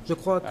Samphan Je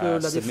crois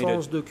que la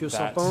défense de Khieu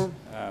that Samphan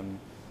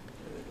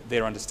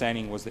their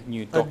understanding was that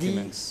new a dit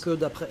documents que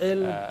d'après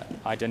elle,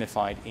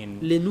 identified in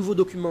les nouveaux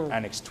documents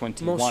Annex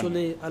 21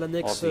 mensitionnés à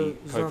l'annexe of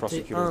the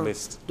co-prosecutor's 21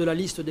 list de la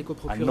liste des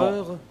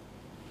coprocureurs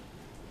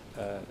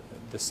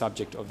the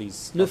subject of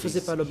these ne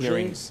faisaient pas l'objet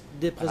hearings.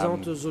 des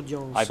présentes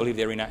audiences. I believe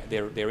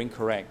they're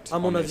incorrect. À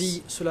mon on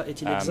avis, this. cela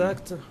est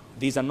inexact.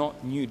 These are not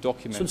new Ce ne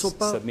documents sont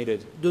pas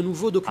submitted. de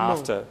nouveaux documents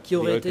after qui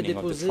auraient the été opening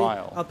of the déposés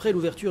trial. après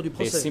l'ouverture du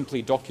They're procès.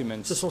 simply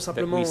documents Ce sont that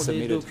simplement we des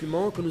submitted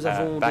documents que nous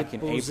avons back in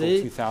April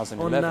déposés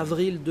en 2011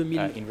 avril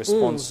in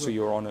response to 2011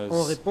 your en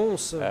honour's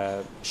réponse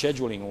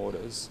scheduling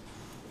orders.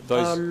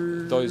 à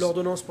Those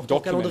l'ordonnance portant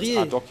documents calendrier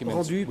are documents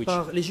rendue which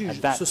par les juges.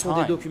 at that Ce sont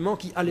des time documents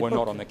qui, à were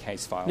not on l'époque, the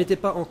case file, n'étaient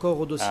pas encore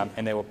au dossier.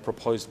 and they were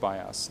proposed by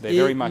us. They're Et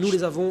very much nous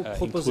les avons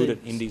proposés. included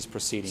in these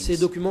proceedings. Ces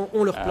documents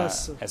ont leur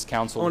place As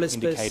counsel en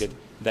l'espèce. indicated,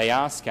 they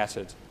are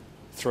scattered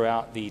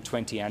throughout the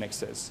 20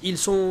 annexes, Ils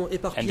sont And they're,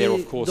 éparpillés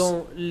of course,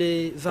 dans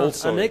les 20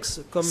 also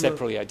annexes, comme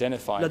separately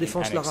identified la in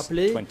défense l'a Annex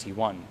rappelé,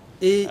 21.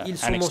 et ils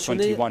sont Annex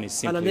mentionnés 21 is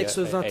simply à l'annexe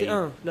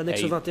 21.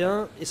 L'annexe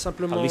 21 est a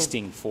simplement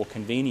listing for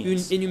convenience une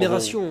of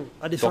énumération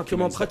à des fins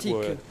purement documents that pratiques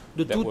were-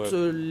 de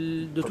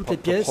that toutes les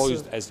pièces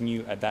proposed as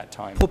new at that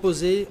time.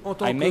 proposées en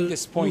tant I make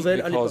this que point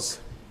nouvelles à l'époque. because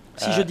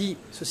Si je dis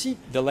ceci,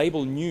 the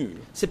label new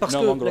c'est parce no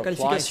que longer la applies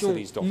qualification to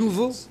these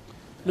nouveau documents.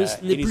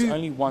 n'est It is plus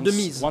only de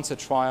mise. once a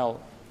trial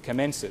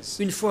commences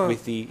Une fois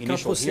with the qu'un initial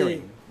procès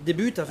hearing,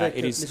 débute avec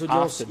it is les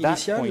audiences after that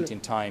initiales, point in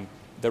time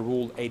the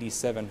Rule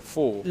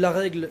 87.4 La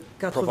règle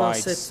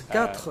provides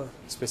 87.4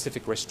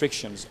 specific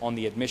restrictions on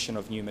the admission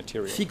of new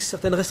material. fixe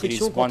certaines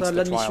restrictions quant à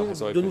l'admission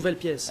de nouvelles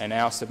pièces. And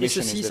our Et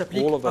submission ceci is that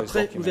s'applique all of those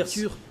après documents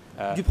l'ouverture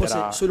du that procès.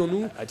 are Selon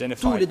nous, tous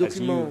identified les as new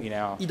documents in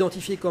our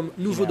identifiés comme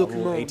nouveaux our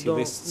documents Rule 80 dans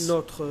lists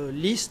notre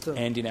liste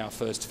and in our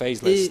first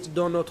phase et list,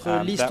 dans notre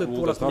that liste rule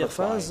pour la does not première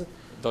apply. phase,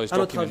 Those à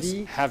notre documents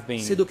avis, have been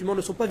ces documents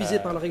ne sont pas visés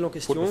par la règle en put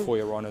question, before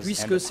your honours and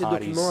puisque the ces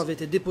parties, documents avaient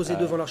été déposés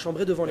devant la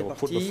Chambre et devant les they were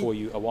put parties. before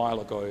you a while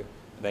ago.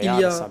 They Il are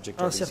y the a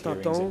subject un of these certain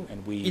hearings, temps, and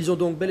we ils ont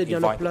donc bel et bien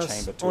leur invite the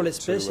place chamber en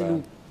l'espèce et nous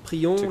to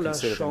prions la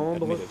consider them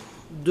Chambre admitted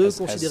de as-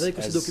 considérer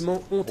que ces as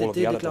documents ont all of the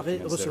été other déclarés documents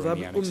that are in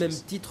recevables the au même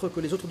annexes. titre que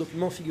les autres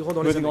documents figurant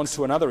dans les Moving on annexes.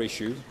 to another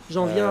issue,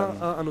 J'en viens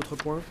à un autre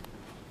point.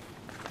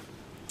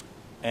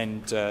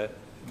 and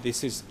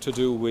this is to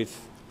do with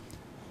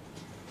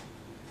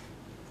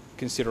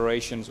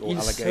considerations or Il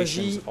allegations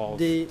s'agit of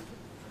des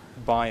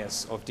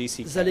bias of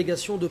DCCAM.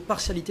 allégations de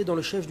partialité dans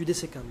le chef du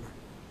DCCAM.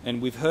 And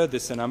we've heard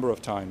this a number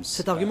of times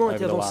Cet argument a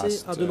été over the avancé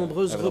last, à de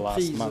nombreuses over the last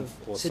reprises month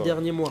or ces so.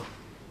 derniers mois.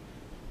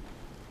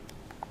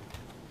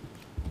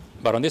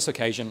 But on this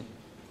occasion,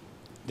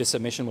 this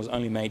submission was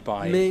only made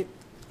by Mais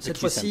cette the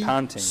fois-ci,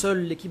 Kiusampan team.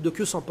 seule l'équipe de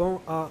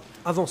Kiusampan a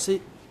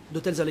avancé de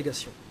telles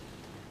allégations.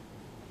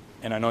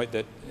 And I note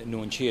that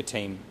Nuanchia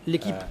team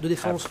L'équipe de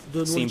défense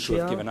de seem to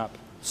have Nuanchia given up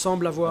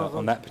semble avoir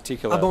on that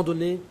particular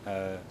abandonné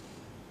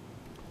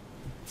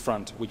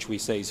front, which we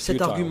say is cet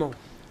futile. argument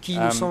qui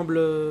nous semble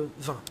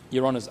vain.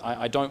 Your Honours,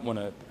 I don't want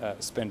to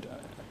spend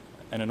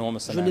an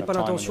enormous Je amount n'ai of pas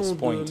time on l'intention this de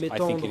point. I think it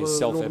m'étendre is longuement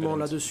self-evident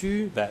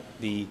là-dessus. that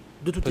the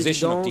De toute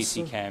position of évidence,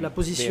 DCCAM, la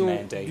position their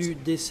mandate, du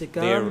their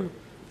DCCAM,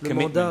 le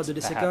mandat de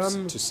commitment perhaps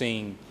DCCAM, to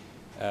seeing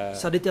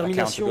sa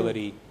détermination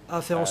accountability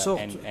à faire en sorte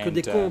and que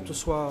des comptes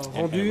soient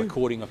and rendus,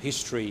 recording of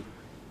history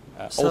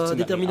sa ultimately are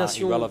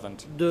détermination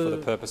irrelevant for the de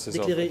purposes of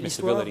d'éclairer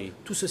l'histoire, admissibility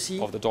tout ceci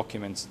of the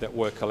documents that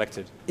were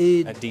collected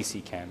est at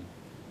DCCAM.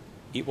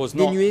 It was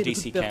not dénué de toute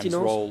DCCAM's pertinence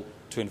role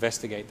to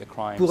investigate the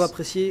crimes. pour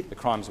apprécier The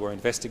crimes were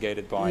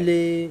investigated by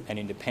les an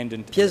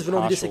independent pièces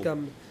venant du impartial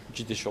DCCAM.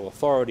 judicial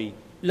authority.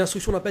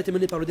 L'instruction n'a pas été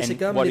menée par le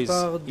DCCAM, what mais is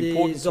par important des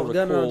to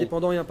organes recall,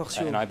 indépendants et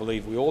impartiaux. And I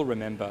believe we all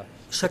remember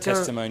the Chacun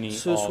testimony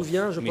se of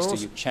souvient, je Mr.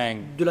 pense, Yu Chang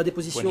de la when he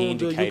déposition de Yu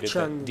indicated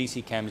Chang. that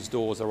DCCAM's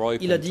doors are open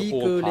Il a dit to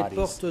all que les parties.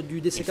 portes du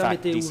In DCCAM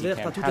fact, étaient ouvertes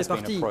à DCCAM toutes has les been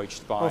parties.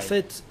 approached by En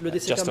fait, le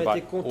just DCCAM a about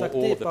été all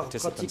contacté of the par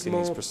participants in pratiquement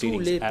these tous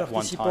proceedings les at one time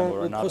participants or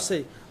au another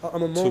procès, à un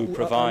moment to ou à un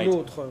provide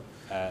autre,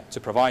 to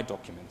provide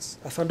documents.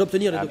 afin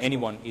d'obtenir les documents.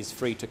 Anyone is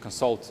free to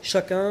consult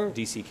Chacun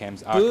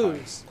DCCAM's peut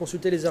archives.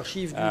 consulter les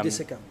archives du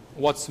DCCAM.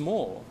 What's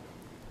more,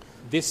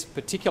 this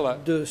particular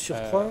De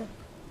surcroît,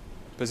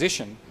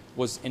 position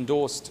was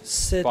endorsed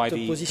cette by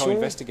the position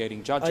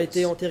co-investigating a été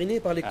judges entérinée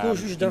par les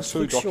co-juges in two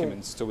d'instruction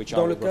documents to which I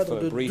dans will le cadre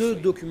refer de briefly. deux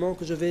documents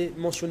que je vais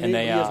mentionner And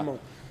they are brièvement.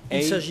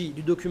 Il s'agit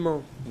du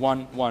document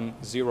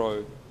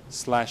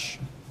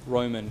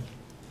 110/Roman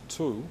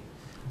 2,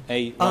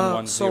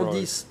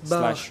 A110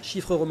 A110/Roman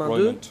chiffre romain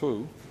 2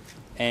 2,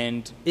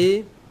 and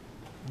et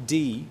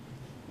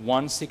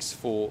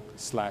D164/2.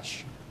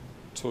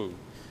 What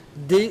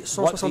these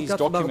D164/2.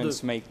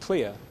 documents make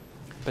clear,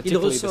 Il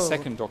particularly the ressort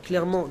second document,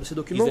 clairement de ces is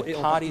documents, that et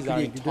en parties are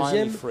particulier du entirely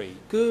deuxième, free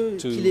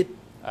qu'il est to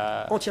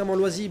entièrement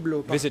loisible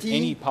aux visit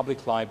any parties public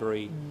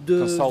library, de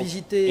consult any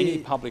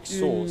visiter public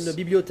source, une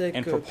bibliothèque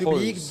and propose,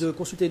 publique, de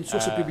consulter une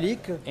source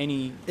publique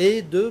any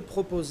et de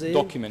proposer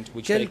document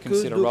which they quelques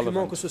consider documents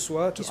relevant que ce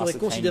soit qui to seraient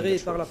ascertaining considérés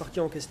the par la truth. partie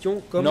en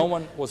question comme No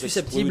one was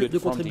susceptibles excluded de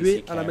from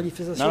contribuer à la DCCAM.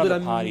 manifestation None de of la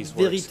the parties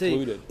were vérité.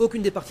 excluded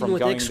Aucune des parties from n'ont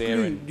été going there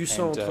exclues du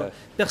centre.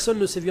 Personne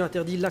ne s'est vu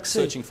interdit l'accès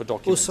searching for au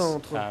documents.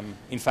 centre,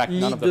 In fact, ni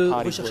none of the de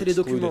parties rechercher were les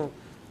excluded documents.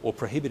 or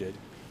prohibited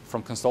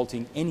from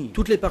consulting any.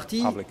 Toutes les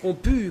parties public ont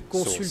pu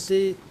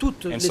consulter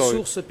toutes And les so,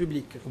 sources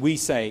publiques. We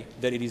say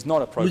that it is not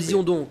Nous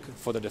disons appropriate donc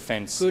for the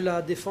defense que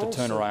la to défense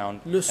turn around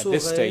ne at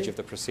this stage saurait, of the à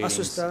ce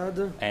proceedings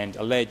stade, and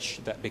allege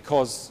that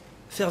because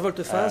faire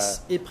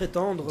volte-face et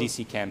prétendre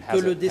DCCAM que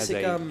le has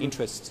DCCAM an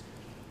interest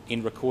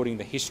in recording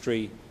the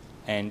history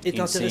and est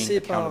in seeing intéressé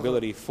par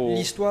accountability for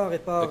l'histoire et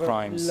par the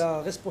crimes,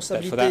 la that for that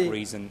responsabilité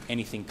reason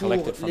anything pour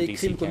collected from les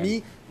crimes DCCAM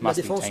commis, la must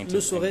be défense tainted ne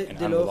saurait and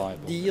dès lors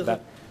unreliable. dire That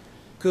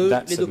que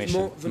that les documents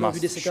submission venant du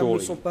must DCCAM ne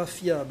surely sont pas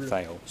fiables.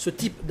 fail. Ce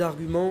type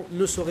d'argument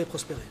ne saurait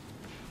prospérer.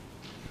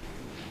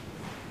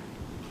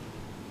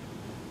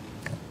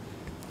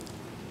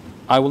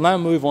 I will now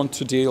move on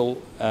to deal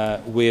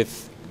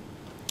with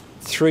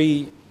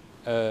three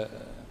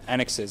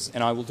annexes,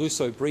 and I will do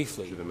so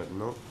briefly Je vais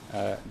maintenant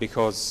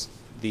because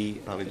the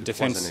parler de trois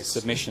defense annexes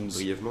submissions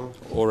brièvement,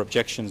 or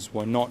objections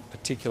were not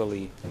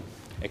particularly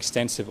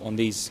extensive on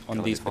these car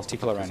la défense n'a pas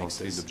particular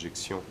présenté annexes.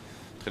 d'objection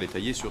très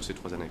détaillée sur ces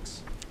trois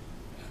annexes.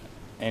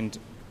 And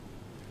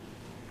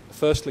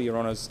firstly, Your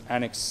Honours,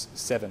 Annex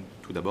 7,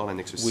 Tout d'abord,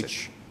 l'annexe 7.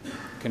 which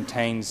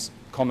contains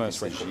Il commerce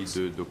s'agit records.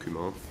 de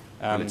documents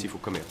relatifs au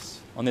commerce.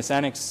 On this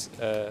annex,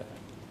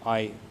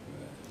 I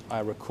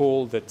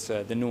recall that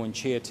the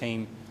Nuanchia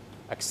team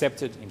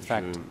accepted, in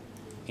fact,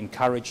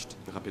 encouraged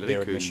Je rappellerai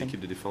their que admission.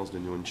 l'équipe de défense de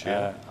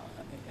Nuanchia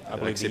I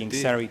believe the accepté,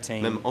 Ingsari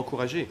team même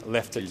encouragé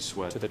left qu'il it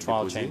soit to the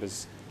trial déposé.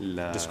 chambers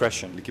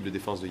discretion L'équipe de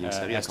défense de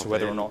Ingsari a as to quant à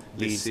whether or elle not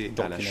these laissé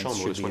à la documents Chambre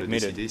le should soin be de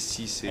admitted. décider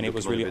si ces And it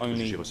was documents really devaient être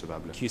only jugés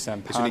recevables.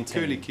 Q-Sampan Et ce n'est que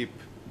team l'équipe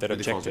that de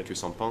défense de objected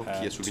Q-Sampan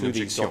qui a soulevé to une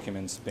these objection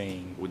documents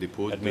being au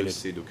dépôt de admitted.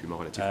 ces documents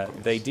relatifs au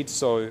commerce. They did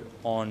so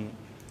on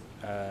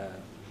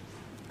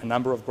a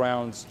number of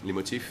grounds. Les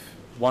motifs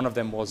One of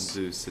them was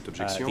de cette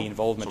objection the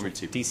involvement sont of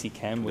multiples.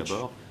 DCCAM, which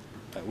D'abord,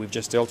 we've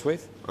just dealt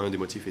with. un des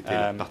motifs était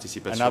la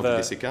participation du Another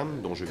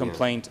DCCAM, dont je viens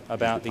complaint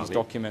about de these parler.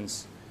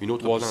 documents Une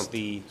autre was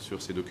plainte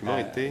sur ces documents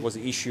était was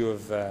the issue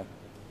of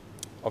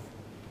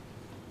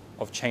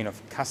chain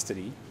of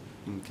custody.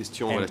 une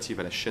question And relative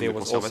à la chaîne there de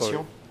was conservation.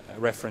 also a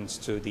reference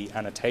to the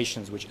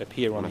annotations which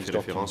appear On on a these fait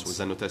référence documents.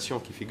 aux annotations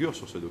qui figurent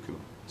sur ce document,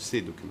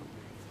 ces documents.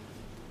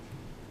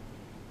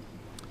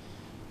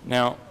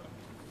 Now,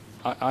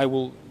 I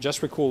will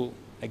just recall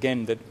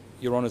again that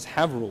Your Honours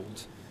have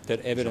ruled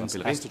that evidence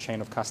rappellerai as to chain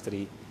of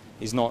custody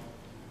is not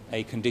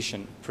a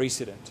condition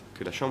precedent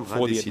Que la Chambre a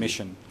for the décidé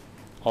admission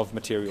of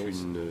materials.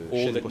 qu'une All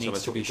chaîne de that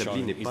needs to conservation be établie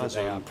shown n'est is that pas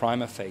they are un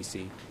prima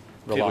facie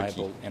prérequis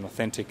reliable and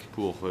authentic.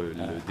 pour le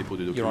dépôt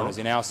de Your documents. Honours,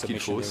 in our Ce qu'il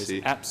submission, faut, there c'est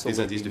is des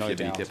absolutely indices de no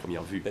fiabilité à doubt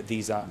première vue. that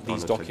these Dans documents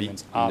notre avis,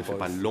 il are ne fait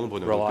pas both l'ombre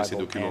d'un doute que ces reliable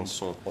documents and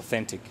sont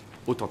authentic.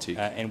 authentiques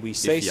And we et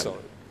say fiables. so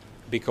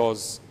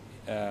because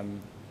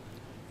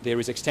there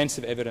is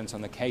extensive evidence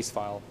on the case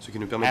file Ce qui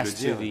nous permet de le as to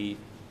dire, the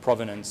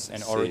provenance and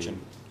c'est origin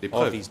les of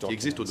preuves these qui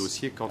existent au documents.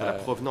 dossier quant à la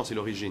provenance et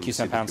l'origine de ces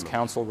Q-Sampan's documents.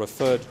 counsel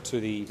referred to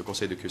the Le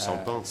Conseil de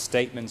Q-Sampan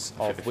statements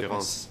a of fait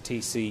référence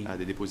witness TC à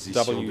des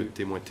dépositions de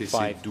témoins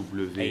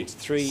TCW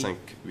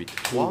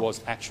 583 who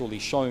was actually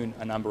shown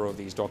a number of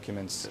these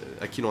documents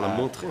à qui l'on a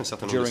montré un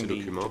certain nombre de during ces the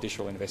documents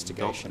judicial dans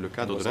investigation le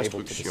cadre and de was able to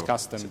l'instruction.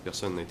 discuss them. Cette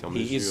personne a été en He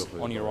is mesure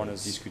on Your de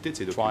Honour's discuter de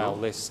ces trial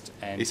documents list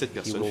and et cette he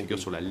personne will figure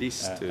be sur la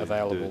liste de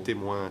available,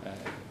 témoins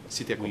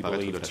cités à we comparaître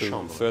believe, de la to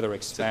Chambre. further Cette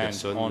expand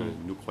personne, on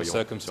nous the croyons, sera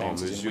en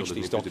circumstances in mesure which de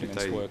donner these plus de documents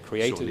détails were sur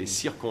created les and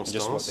just what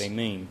circonstances they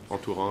mean.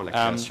 entourant la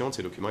création de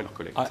ces documents et leur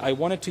collecte. I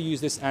wanted to use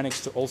this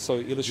annex to also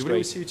Je voulais illustrate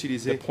aussi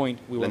utiliser the point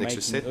we were l'annexe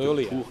making 7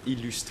 earlier pour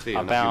illustrer un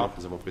about argument que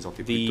nous avons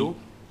présenté plus the tôt,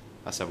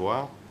 à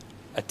savoir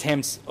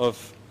attempts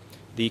of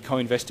the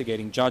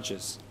co-investigating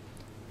judges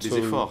des to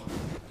efforts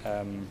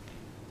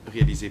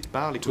réalisés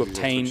par les to commissions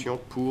obtain, d'instruction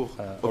pour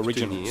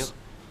originals. obtenir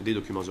des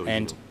documents And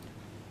originaux.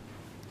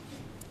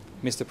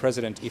 Mr.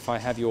 President, if I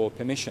have your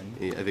permission,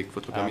 Et avec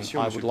votre permission,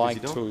 I Monsieur would le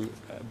like Président,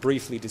 to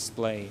briefly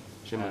display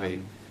j'aimerais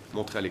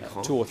montrer à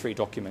l'écran 2 or 3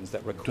 documents that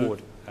record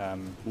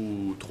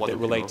ou trois that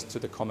documents relate to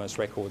the commerce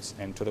records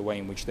and to the way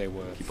in which they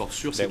were qui portent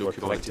sur ces were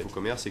documents relatifs collected. au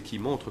commerce et qui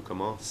montrent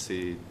comment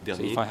ces So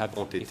derniers if I have,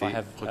 ont été if I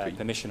have recueillis.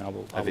 permission, I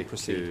will Avec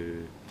proceed.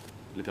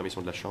 la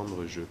permission de la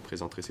Chambre, je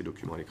présenterai ces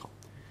documents à l'écran.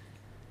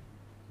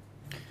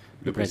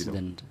 The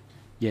President.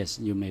 Yes,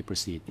 you may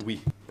proceed. Oui,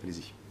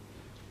 allez-y.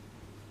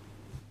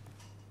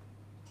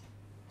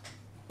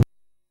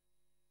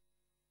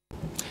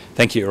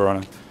 Thank you, Your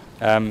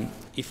Honour.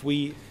 If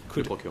we Le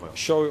could procureur.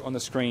 show on the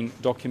screen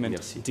document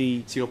Merci.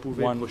 Si l'on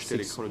pouvait projeter à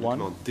l'écran le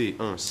document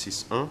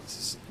D161,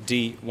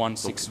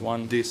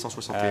 D161,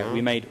 D161,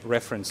 we made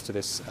reference to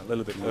this a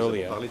little bit nous avons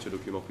earlier, parlé de ce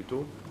document plus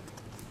tôt.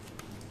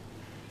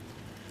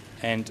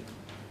 and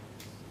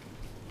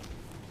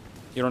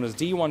Your Honour's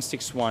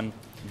D161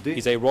 D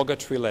is a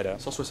rogatory letter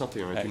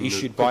 161 est une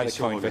issued by the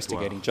commission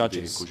co-investigating rogatoire des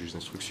judges. co-juges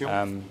d'instruction.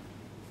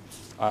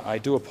 I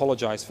do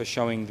apologise for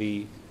showing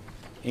the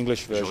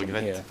English Je version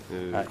regrette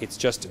here. It's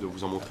just de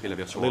vous en montrer la a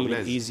version little bit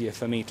anglaise. easier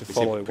for me to Mais c'est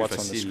follow plus what's on the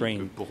facile que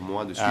screen. pour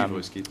moi de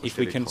suivre ce qui est If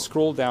projeté à we can l'écran.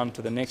 scroll down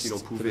to the next, Si l'on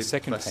to pouvait the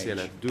second passer à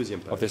la page deuxième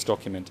of this page.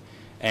 document,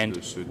 and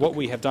de ce what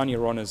we document. have done,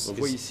 Your Honours, On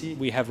voit is ici,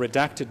 we have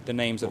redacted the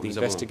names of the Nous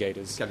avons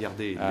investigators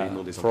caviardé les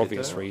noms des for obvious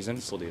enquêteurs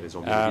reasons. pour des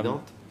raisons bien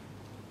évidentes.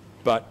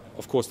 But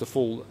of course, the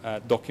full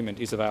document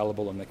is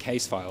available on the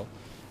case file.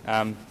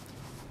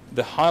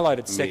 The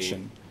highlighted Mais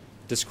section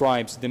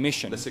describes the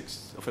mission la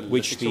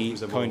which section que the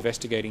nous avons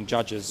co-investigating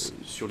judges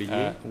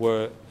surlignée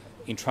were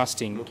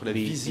entrusting montre la the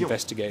vision,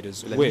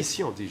 investigators la with.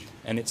 mission, dis-je.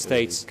 And it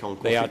states Quand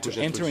on they are confie to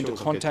le enter juge into d'instruction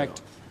aux contact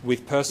enquêteurs. with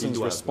Ils persons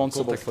doivent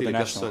responsible for contacter the les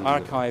National personnes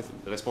Archive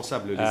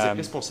responsables, les um,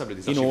 responsables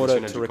des in archives order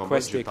nationales to du request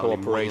Cambodge their par les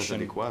moyens cooperation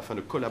adéquats afin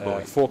de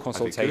collaborer for avec eux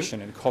consultation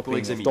and pour copying of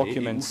examiner et ou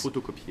documents,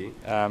 photocopier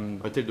um,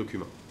 un tel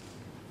document,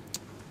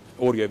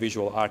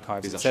 audiovisual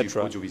archives, des archives etc.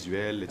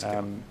 audiovisuelles,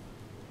 etc.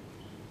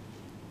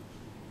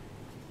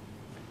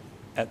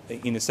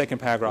 In the second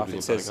paragraph, Au it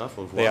deuxième says paragraphe,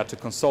 on they voit are to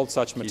consult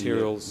such qu'ils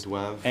materials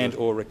doivent and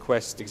or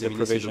request the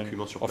examiner ces provision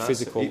documents sur of place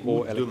physical et ou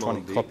or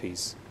electronic demander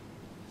copies.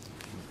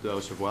 de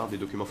recevoir des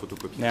documents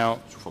photocopiés Now,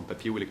 sous forme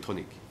papier ou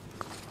électronique.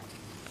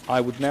 I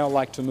would now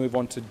like to move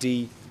on to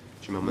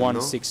J'aimerais maintenant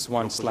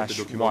D161/1, projette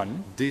le document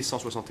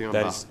D161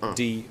 that bar is 1.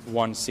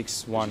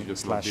 D161/1.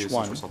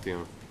 D161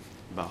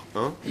 bar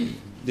 1.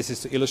 This is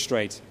to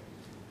illustrate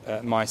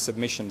my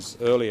submissions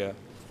earlier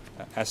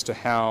as to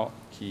how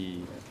qui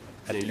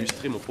vient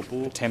illustrer mon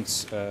propos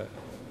attempts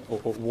or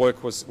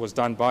work was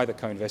done by the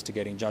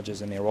co-investigating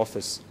judges in their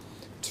office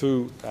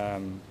to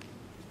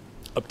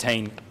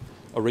obtain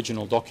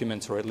original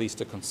documents, or at least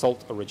to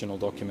consult original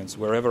documents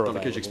wherever dans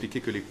lequel available.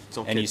 j'expliquais que les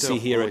And you see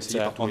enquêteurs here ont essayé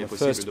par tous on les the moyens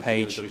possibles first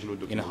d'obtenir page, les originaux in a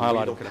documents. Oui,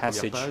 highlighted donc à la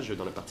première passage, page,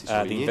 dans la partie the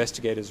soulignée,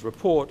 investigators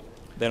report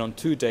that on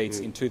 2 dates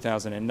in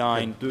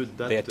 2009, deux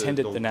they dates,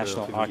 attended donc, the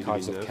National février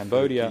Archives of 2009,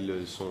 Cambodia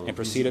ils and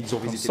proceeded ont to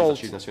visité les consult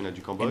archives nationales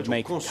du Cambodge, and ont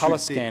make color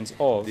consulté scans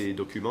of des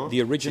documents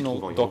the original s'y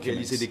trouvant. Ils ont documents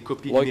réalisé des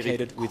copies numériques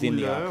located within the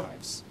couleurs,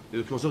 archives. des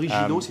documents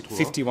originaux s'y trouvant.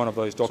 51 of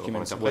those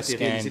documents were Interprète et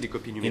réaliser scanned des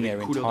copies in their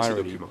numériques couleurs de ces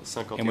entirety. documents.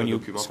 And 51 when you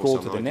documents scroll to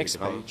concernant the les next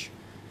télégrammes page,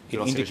 de it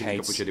l'ancien régime du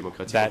indicates Cambodge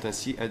démocratique that ont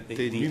ainsi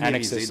été the numérisés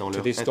annexes dans to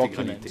leur this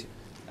document intégralité.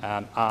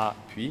 are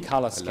Puis, color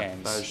à la scans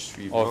page of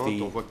suivante,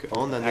 on voit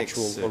qu'en the annexe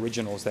actual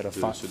originals that are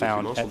de ce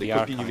found document at sont des the copies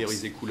archives.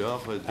 numérisées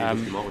couleurs des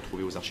documents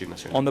retrouvés aux archives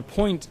nationales. On the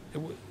point,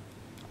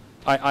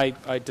 I'm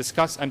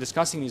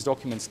discussing these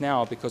documents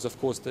now because, of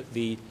course,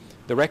 the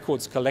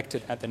records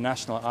collected at the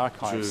National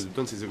Archives Je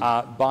donne ces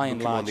are by and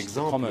documents large the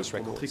d'exemple commerce pour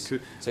montrer records. que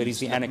So it is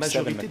the la Annex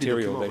 7 majorité des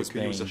material documents that is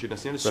recueillis aux being archives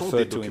nationales sont des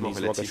referred to in documents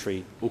these relatifs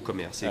rogatory au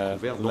commerce et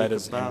couverts donc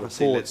letters par and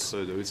ces reports. lettres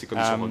de ces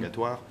commissions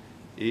rogatoires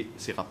et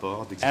ces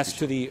rapports As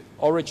to d'exécution. the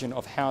origin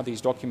of how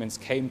these documents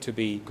came to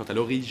be Quant à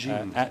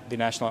l'origine at the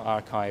National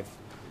Archive,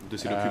 de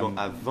ces documents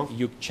avant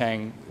Yuk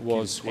Chang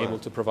was soient able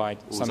to provide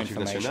aux some archives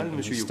information nationales, in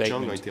Monsieur his Yuk Chang a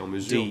statement été en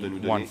mesure de nous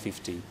donner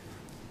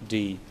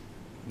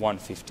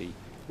D150,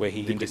 where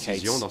he des indicates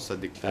précisions dans sa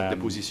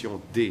déposition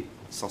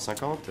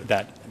D150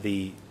 that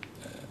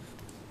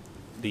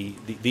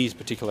these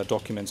particular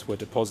documents were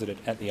deposited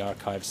at the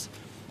archives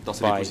Dans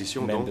ces by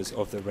dépositions, donc, members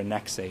of the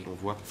Renaxé on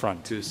voit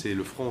Front. que c'est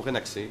le front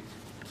Renaxé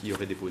qui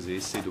aurait déposé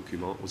ces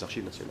documents aux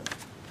archives nationales.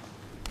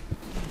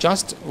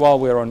 Just while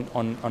we're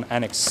on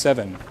Annex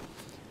 7,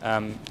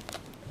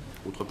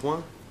 Autre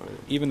point,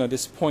 even though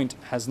this point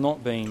has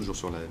not been toujours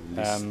sur la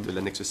liste de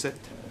l'annexe 7,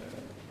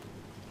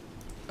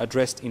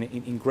 addressed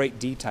in great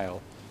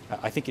detail,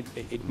 I think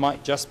it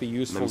might just be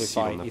useful Même if si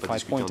on I, n'a if pas I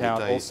discuté en point out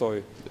détail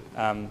also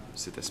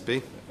cet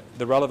aspect,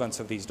 the relevance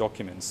of these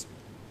documents.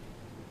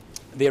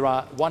 There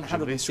are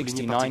j'aimerais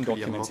souligner 169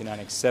 particulièrement documents in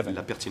Annex 7.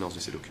 la pertinence de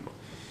ces documents.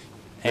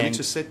 And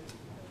L'annexe 7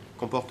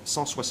 comporte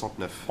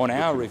 169 on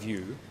our documents.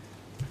 review,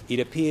 it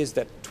appears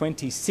that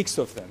 26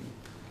 of them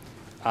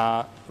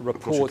are Consultant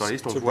reports la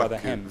liste, on to voit Brother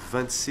que Hem,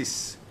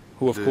 26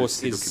 who of de course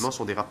ces is documents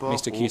sont des rapports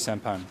Mr. au Kyu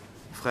Sampan.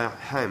 frère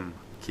Hem,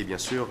 qui est bien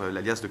sûr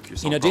l'alias de Kyu In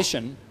Sampan.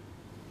 addition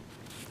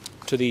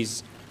to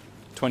these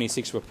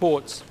 26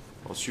 reports,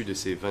 Ensuite de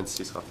ces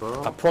 26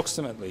 rapports,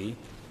 approximately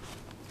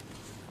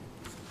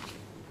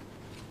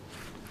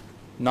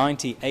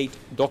 98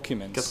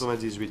 documents,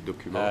 98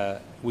 documents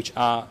which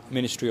are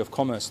Ministry of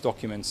Commerce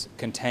documents,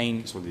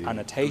 contain sont toujours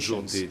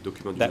annotations des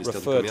documents du that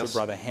ministère du refer to Commerce,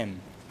 Brother Hem.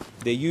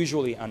 They're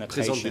usually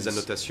présentent des annotations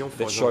annotations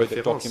that faisant show that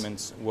référence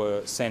documents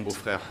were au sent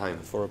frère Hem.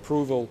 for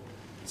approval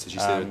Il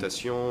s'agissait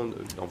d'annotations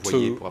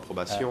envoyées to pour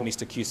approbation,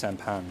 Mr. Kyu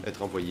Sampan.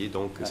 être envoyées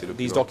donc ces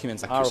These documents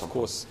documents à are Kyu of Sampan.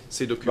 course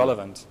Ces documents,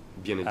 relevant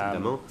bien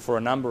évidemment, for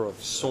a number of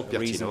sont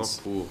pertinents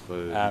reasons, pour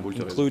beaucoup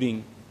de raisons.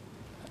 including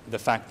the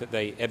fact that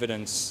they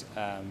evidence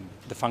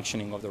the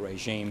functioning of the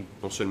regime,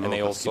 Non seulement and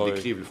they parce qu'ils also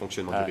décrivent le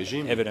fonctionnement du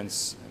régime,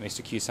 evidence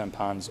Mr. Kyu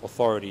Sampan's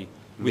authority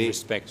with mais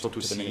respect sont to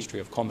the aussi Ministry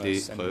of des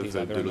Commerce, and preuves these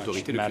are de very much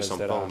l'autorité de Kyu matters that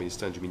Sampan are au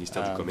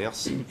ministère du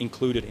Commerce.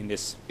 included in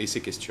this Et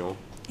ces questions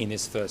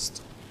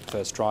first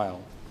trial.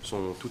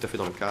 sont tout à fait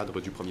dans le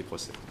cadre du premier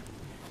procès.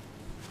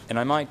 And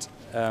I might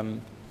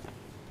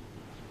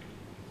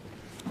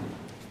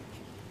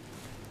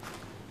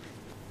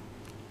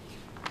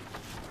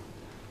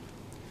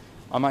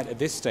at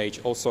this stage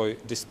also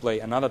display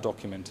another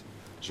document,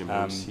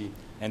 J'aimerais aussi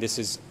and this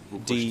is vous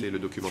projeter le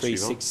document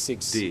suivant,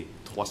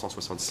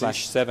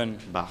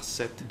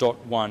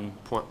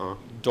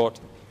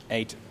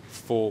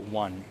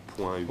 D366/7.1.841.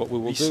 What we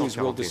will do is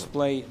we'll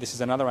display, this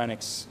is another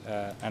Annex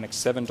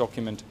 7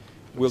 document,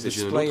 we'll C'est une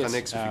display autre it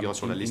annexe figurant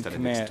sur la in liste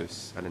Khmer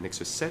à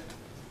l'annexe 7.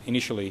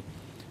 initially,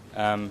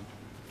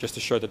 just to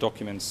show the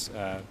documents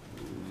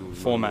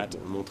format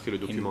Montrer le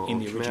document in en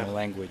the original Khmer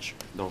language.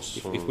 dans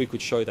son If we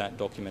could show that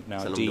document now,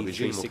 sa langue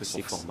d'origine et montrer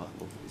son format.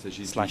 Donc, il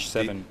s'agit du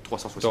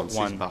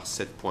 366 par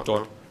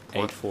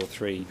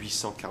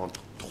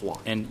 7.1.843.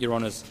 And, Your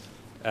Honours,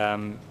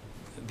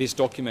 this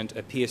document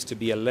appears to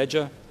be a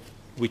ledger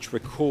which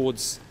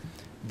records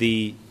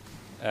the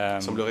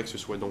Il semblerait que ce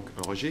soit donc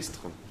un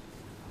registre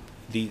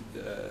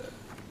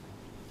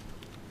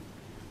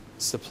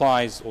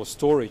supplies or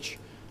storage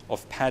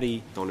of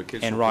paddy dans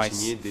lequel and sont rice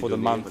consignées des for the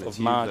données month of relatives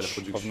à la March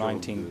of production de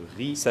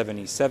riz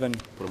 1977,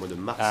 pour le mois de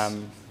mars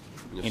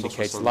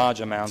indicates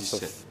large amounts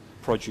 1977, of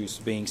produce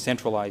being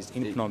centralized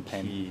in et Phnom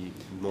Penh, qui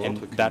and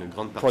montre that qu'une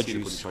grande partie des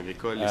produce productions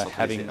agricoles est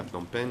centralisée having à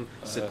Phnom Penh.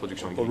 Cette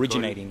production agricole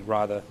originating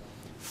rather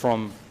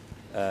from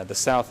the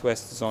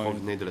southwest zone,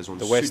 provenait de la zone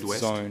the west sud-ouest,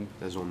 zone,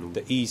 la zone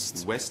the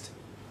east, ouest,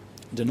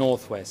 the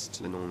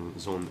northwest, la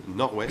zone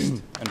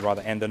nord-ouest.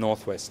 and the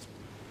northwest.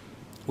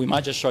 We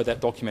might just show that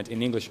document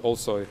in English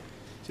also.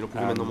 Si l'on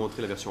pouvait maintenant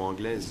montrer la version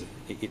anglaise,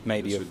 It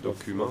may de be ce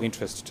document, of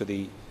interest to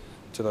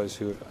those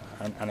who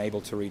are unable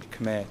to read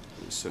Khmer.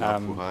 cela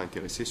pourra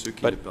intéresser ceux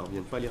qui but ne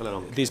parviennent pas à lire la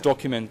langue. This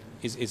document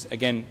is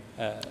again,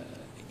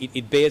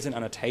 it bears an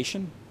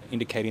annotation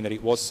indicating that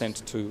it was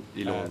sent to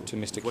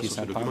Mr.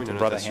 Kisampang, to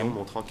Brother Hem.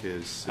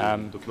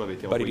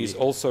 But it is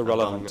also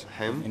relevant,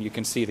 and you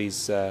can see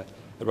these the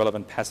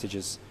relevant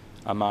passages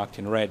are marked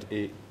in red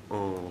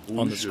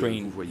on the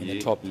screen in the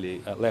top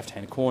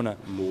left-hand corner,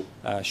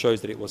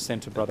 shows that it was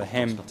sent to Brother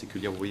Hem.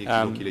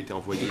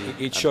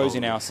 It shows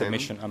in our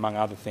submission, among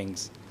other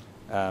things,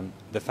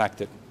 the fact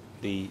that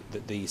the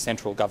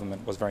central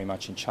government was very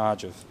much in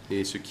charge of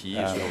the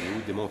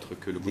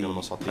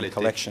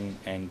collection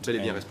and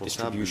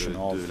distribution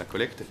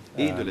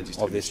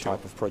of this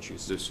type of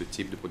produce.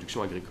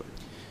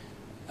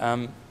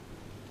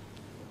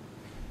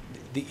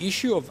 The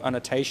issue of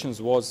annotations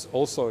was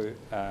also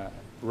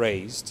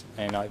raised,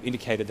 and I've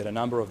indicated that a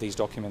number of these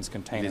documents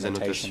contain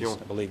annotations,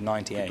 I believe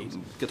 98.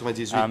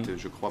 98,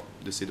 je crois,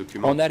 de ces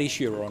documents On that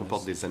issue,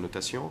 comportent des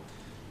annotations,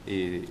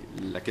 et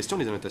la question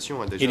des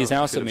annotations a it is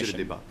déjà our fait l'objet de submission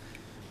débat.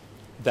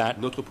 that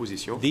Notre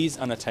position these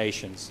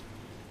annotations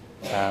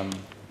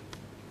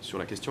sur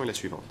la question est la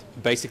suivante.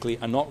 basically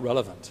are not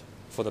relevant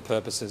for the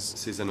purposes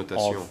Ces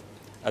annotations of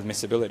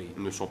admissibility.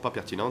 ne sont pas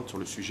pertinentes sur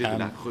le sujet de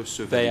la They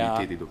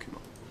recevabilité des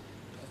documents.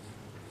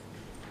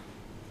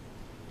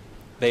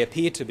 They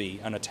appear to be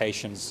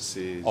annotations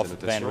Ces of Van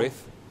annotations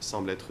Rith,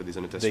 semblent être des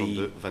annotations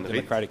de the Van Rith,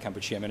 Democratic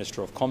Kampuchea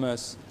Minister of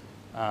Commerce.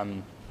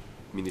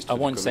 ministre I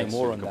du won't say Commerce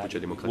more du on that. Kampuchea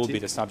It will be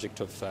démocratique. the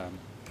subject of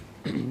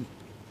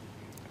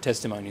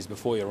testimonies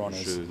before Your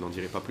Honours. Je n'en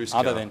dirai pas plus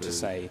Other car than to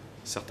say,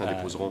 certains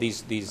déposeront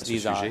these à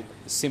ce are sujet.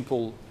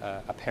 simple,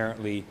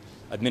 apparently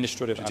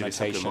administrative Je dirais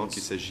simplement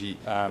qu'il annotations. s'agit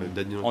On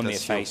their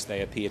d'annotations face,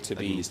 they appear to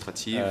be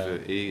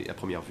administratives et à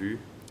première vue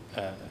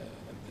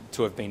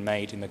to have been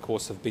made in the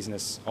course of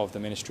business of the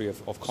Ministry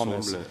of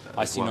Commerce. semblent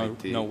I see avoir no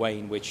été way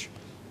in which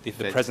the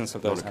faites presence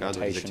of dans those le cadre des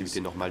annotations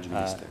activités normales du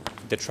ministère.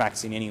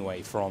 detracts in any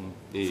way from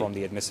Et the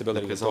La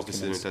admissibility of présence de ces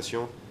documents,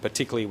 annotations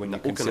particularly when n'a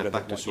you aucun consider that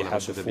impact what sur you la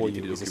have before recevabilité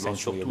you des is documents,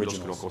 essentially surtout lorsque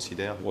l'on originals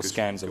considère or que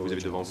scans ce que of vous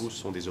avez devant vous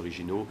originals. sont des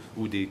originaux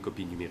ou des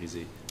copies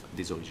numérisées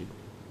des originaux.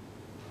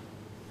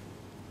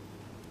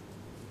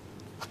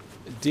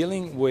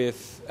 Dealing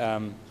with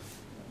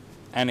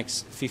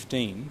Annex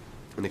 15,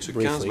 Annexe 15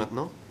 briefly,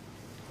 maintenant.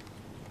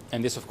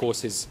 and this of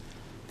course is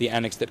the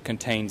annex that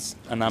contains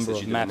a number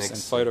s'agit of de maps and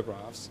l'annexe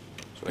photographs.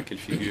 Sur laquelle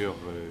figurent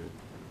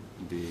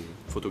des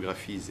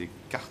photographies et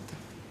cartes.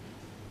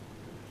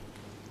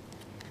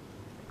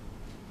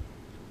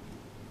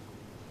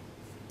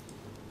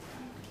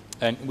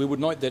 And we would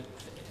note that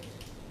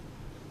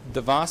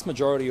the vast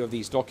majority of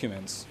these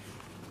documents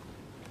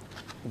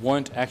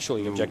weren't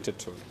actually objected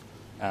to.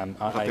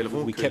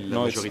 Rappellerons We que kept la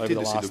notes over majorité the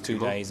de ces last 2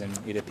 documents days, and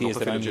it n'ont appears pas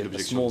that fait only l'objet a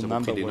d'objection. small Nous avons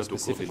number pris des were notes au cours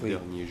des specifically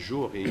derniers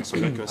jours et il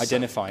semble qu'un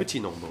identified petit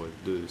nombre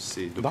de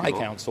ces by documents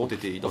counsel. ont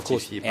été Of course,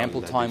 identifiés par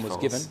ample la time was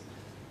given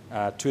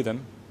défense. to them.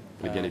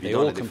 Mais bien They évidemment,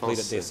 all la completed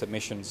défense their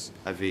submissions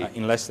avait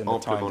in less than the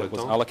time amplement le that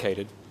was temps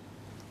allocated.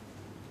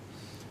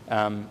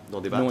 d'en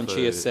Nuon débattre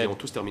Chia et said ont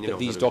tous terminé that leur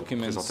these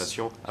documents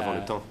présentation avant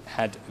le temps,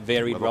 had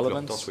varied avant que leur temps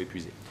relevance. soit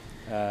épuisé.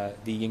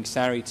 The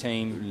Yingsari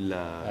team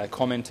La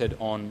commented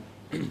on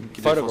défense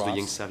de photographs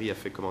Yingsari a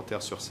fait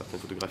commentaire sur certaines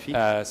photographies,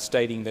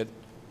 stating that,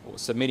 or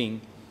submitting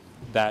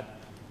that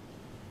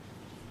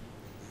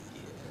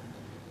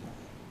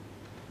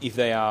if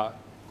they are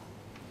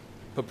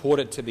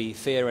purported to be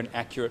fair and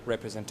accurate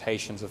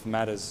representations of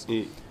matters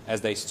et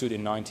as they stood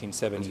in indiqué que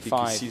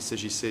 1975, s'il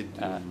s'agissait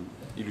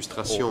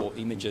d'illustrations or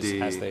images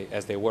des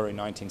as they were in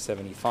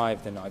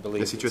 1975, then I la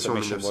believe the situation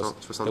en submission was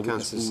the 1975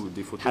 witnesses ou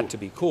des photos had to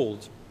be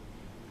called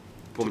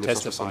pour to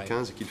testify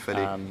 1975 qu'il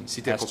fallait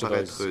citer à as to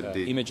comparaître those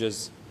des images.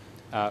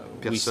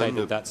 We say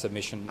personnes that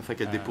submission afin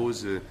qu'elles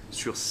déposent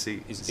sur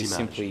ces is images.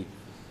 simply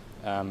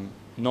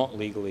not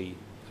legally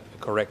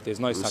correct. There's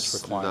no such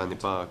Cela n'est requirement.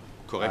 pas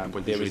correct du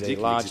point de vue There is a juridique,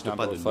 il large n'existe pas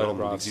number de of normes ou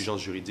photographs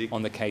d'exigences juridiques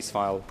on the case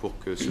file. pour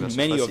que cela se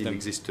Many fasse. of Il them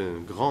existe un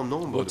grand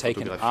nombre were de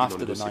taken photographies dans after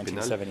le the dossier pénal.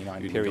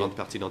 1979 Une period. grande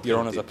partie d'entre Your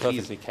elles ont Honours été are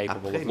perfectly prises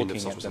capable après of looking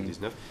at them.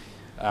 1979.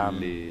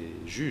 Les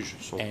juges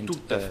sont And tout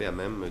à fait à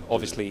même de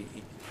obviously,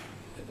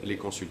 les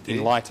consulter.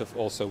 in light of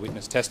also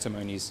witness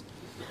testimonies,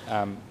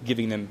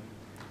 giving them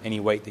any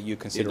weight that you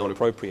consider dans le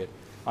appropriate.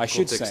 I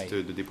should say Contexte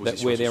de that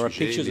déposition where à ce there are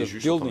sujet, pictures les of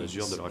juges sont en buildings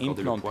mesure de leur in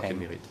accorder le Phnom poids qu'elles Penh,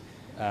 méritent.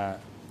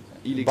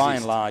 Il by and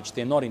existe large,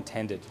 they're not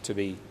intended to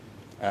be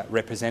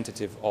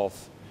representative of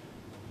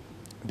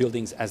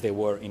buildings as they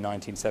were in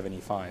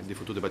 1975 des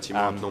photos de bâtiments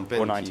à Phnom Penh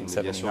or qui, bien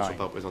sûr, ne sont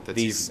pas 1979.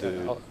 représentatives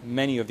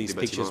Many of des these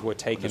pictures bâtiments were de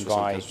taken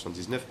by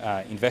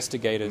 75-79,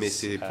 investigators mais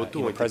ces photos in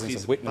ont the été presence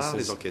prises of par les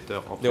witnesses.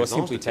 enquêteurs en They were présence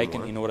simply de taken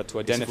témoins. in order to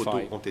Et ces identify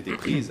photos ont été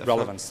prises afin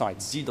relevant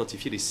sites,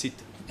 d'identifier les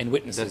sites and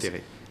witnesses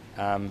d'intérêt.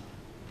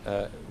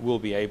 will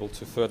be able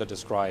to further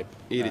describe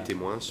Et les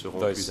témoins seront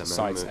those plus à sites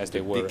as même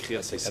they de were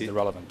décrire ces at the sites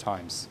relevant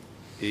times.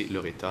 et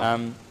leur état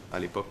Um, à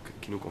l'époque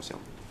qui nous concerne.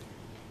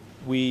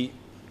 We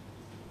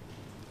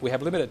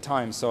have limited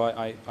time, so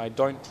I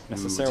don't Nous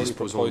necessarily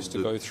disposons propose to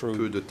de go peu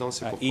through de temps,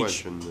 c'est pourquoi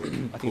each. je ne I think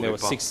there pourrais were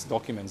pas 6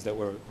 documents that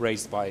were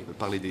raised by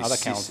parler des other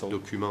 6 counsel.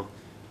 documents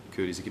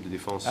que les équipes de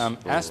défense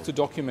As to ont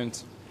document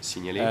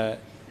signalés. Mais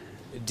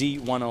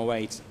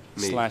D108-39-8,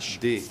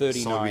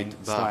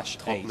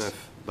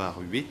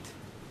 D108/39/8,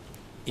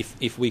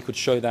 if we could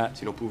show that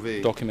si l'on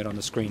pouvait document on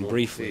the screen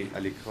briefly, à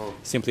l'écran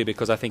simply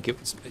because I think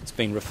it's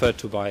been referred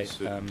to by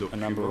a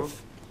number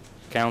of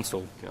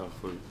council. Car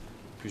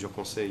plusieurs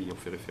conseils y ont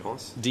fait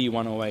référence.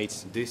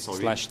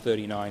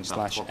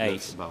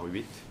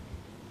 D108/39/8.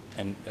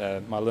 And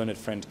my learned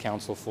friend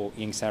counsel for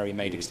Yingsari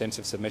made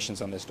extensive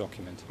submissions on this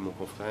document. Mon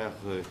confrère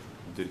de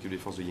l'équipe de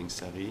défense de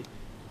Yingsari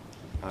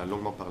a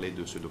longuement parlé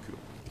de ce document.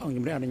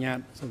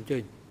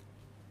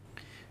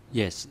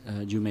 Yes,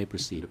 you may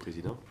proceed. Le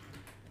président,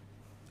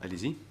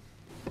 allez-y.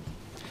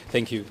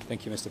 Thank you,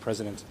 Mr.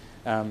 President.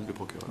 Le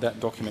procureur.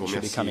 That document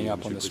should be coming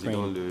up on the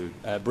screen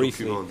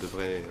briefly. Le document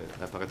devrait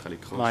apparaître à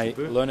l'écran. My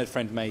learned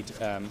friend made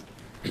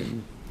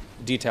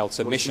detailed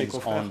submissions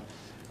on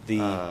the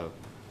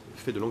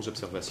fait de longues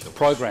observations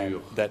program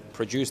that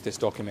produced this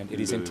document. It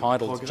is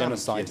entitled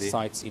Genocide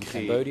Sites in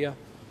Cambodia.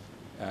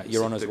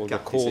 Your Honours will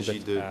recall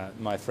that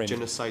my friend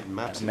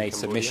made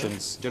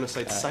submissions in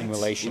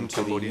relation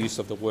to the use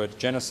of the word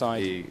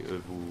genocide. Et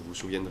vous vous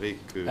souviendrez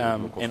que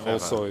mon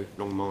confrère a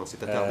longuement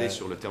s'est attardé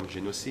sur le terme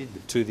génocide.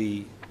 To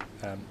the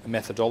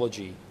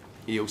methodology.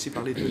 Et a aussi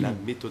parlé de la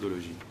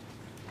méthodologie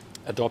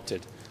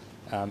adopted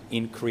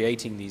in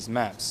creating these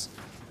maps.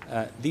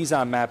 These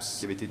are maps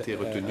qui avaient été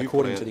retenus according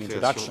pour to the la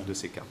introduction. création de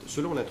ces cartes.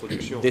 Selon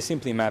l'introduction They're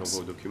simply maps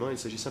au document, il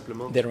s'agit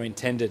simplement that are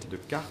intended de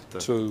cartes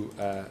to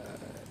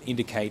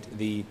indicate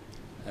the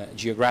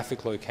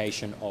geographic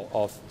location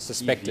of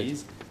suspected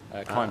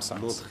crime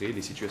sites. Montrer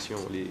les situations,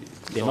 les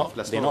they're not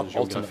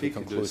ultimately géographiques de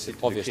conclusive,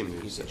 sites de obviously. crime.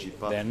 Il ne s'agit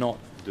pas They're not.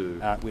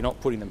 We're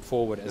not putting them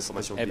forward as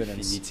d'informations evidence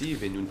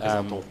définitives et nous ne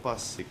présentons pas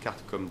ces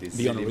cartes comme des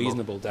beyond a éléments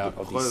reasonable doubt de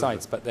of these preuve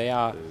sites, but they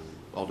are.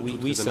 hors de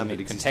toute We raisonnable submit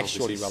l'existence de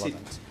contextually ces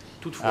relevant. sites.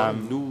 Toutefois,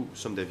 nous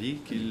sommes d'avis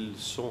qu'ils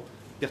sont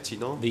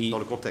pertinents dans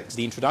le contexte.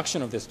 The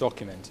introduction of this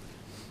document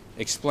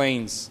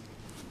explains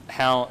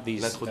how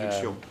these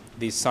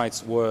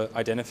sites were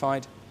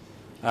identified.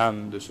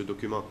 De ce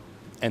document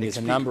and there's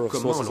a number of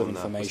sources of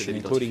information,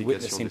 including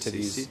witness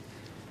interviews,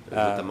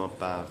 notamment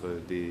par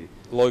des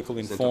local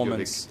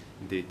informants,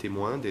 des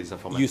témoins, des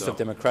use of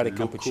Democratic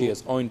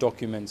Kampuchea's own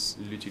documents,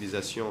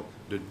 l'utilisation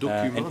de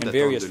documents and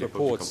various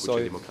reports. So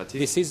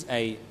this is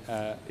an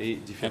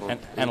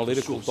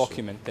analytical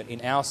document that in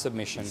our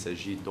submission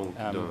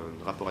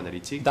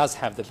does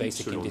have the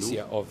basic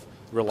indicia of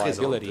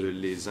reliability.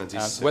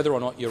 Whether or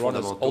not Your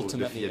Honours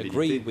ultimately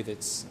agree with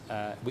its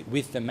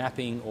with the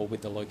mapping or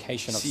with the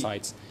location of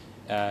sites,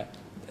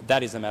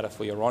 that is a matter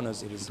for Your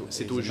Honours. It is a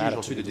matter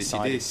to be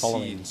decided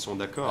following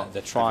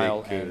the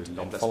trial and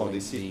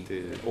following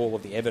all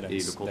of the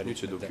evidence that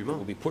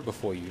will be put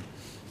before you.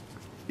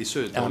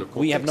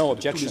 We have no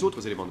objection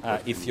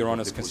if Your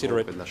Honours consider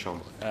it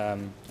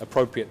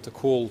appropriate to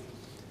call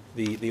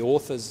the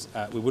authors.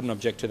 We wouldn't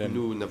object to them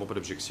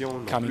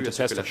coming to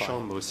testify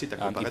if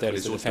that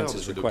is the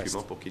defence's request.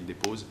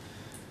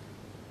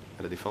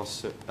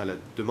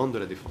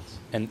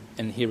 And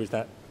here is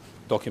that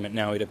document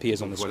now. It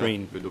appears on the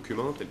screen. Le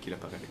document tel qu'il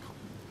apparaît à l'écran.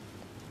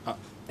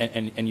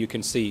 And you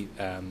can see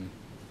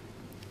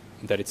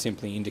that it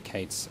simply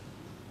indicates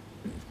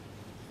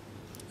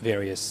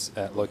various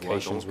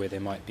locations where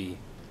there might be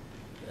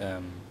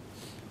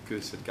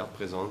que cette carte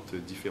présente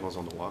différents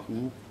endroits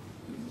où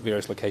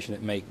various locations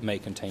that may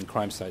contain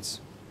crime sites.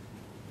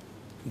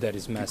 That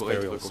is mass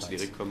burial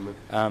sites. Comme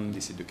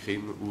des sites de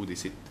crime ou des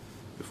sites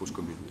de fosses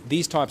communes.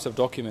 These types of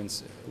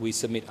documents we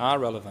submit are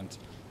relevant,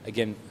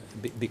 again,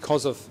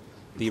 because of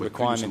the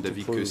requirement to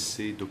prove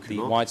the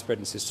widespread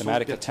and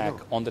systematic attack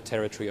on the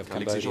territory of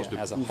Cambodia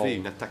as a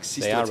whole.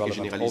 They are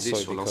relevant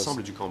also because of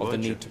the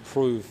need to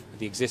prove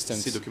the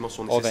existence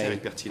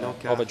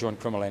of a joint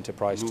criminal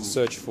enterprise to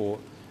search for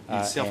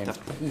and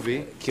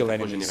kill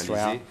enemies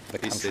throughout the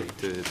country.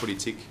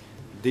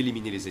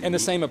 And the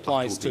same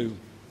applies to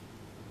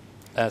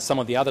some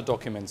of the other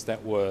documents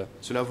that were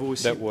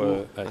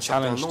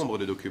challenged,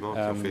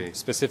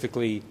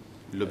 specifically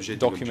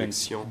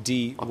documents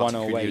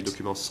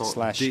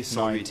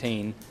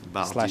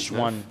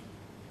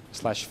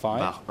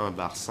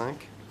D108/19/1/5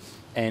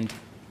 and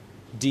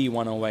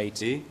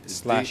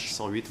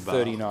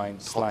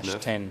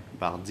D108/39/10.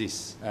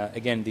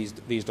 Again,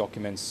 these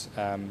documents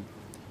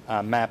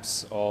are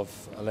maps of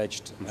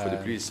alleged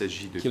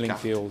killing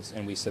fields,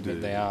 and we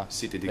submit they are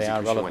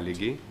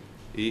relevant.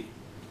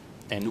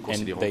 And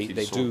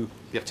they do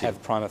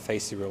have prima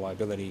facie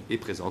reliability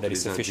that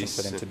is sufficient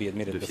for them to be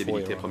admitted before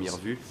Your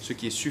Honours. Ce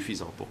qui est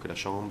suffisant pour que la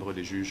Chambre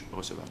les juge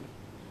recevables.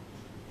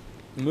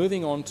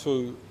 Moving on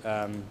to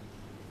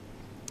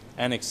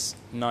Annex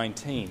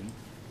 19.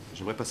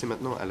 J'aimerais passer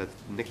maintenant à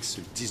l'annexe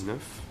 19.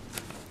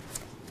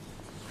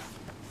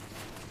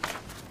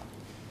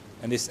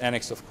 And this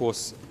annex, of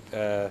course,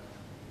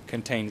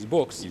 contains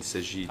books. Il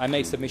s'agit I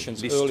made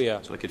submissions earlier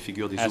sur laquelle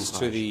figurent des as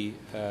to the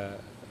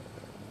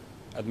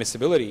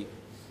admissibility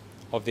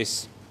of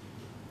this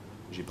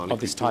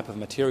type of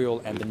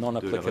material and the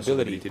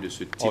non-applicability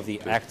of the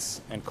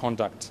acts and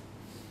conduct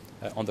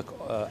on the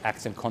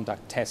acts and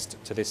conduct test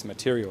to this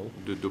material.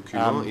 De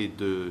documents et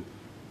du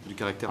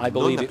caractère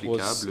non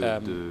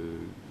applicable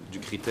du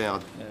critère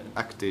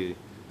acte et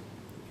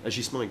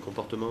agissements et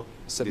comportements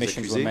des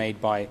submissions were accusés. made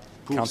by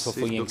Pour counsel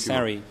for ces Yang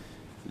Sari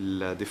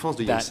La défense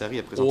de Yang that Sari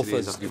a présenté les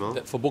authors, arguments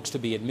for books to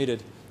be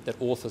admitted, that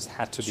authors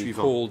had to be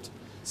suivants. called.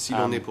 Si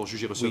l'on est pour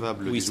juger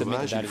recevable we des submit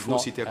ouvrages, that il is faut not,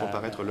 citer à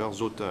comparaître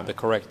leurs auteurs. The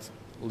correct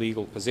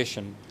legal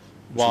position.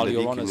 Nous sommes While d'avis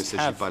Your qu'il ne Honours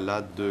s'agit have pas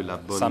là de la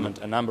bonne summoned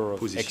a number of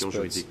position experts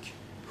juridique.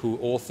 who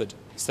authored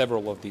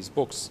several of these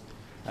books,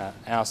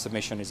 our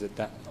submission is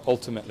that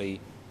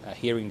ultimately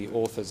hearing the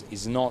authors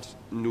is not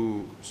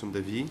Nous sommes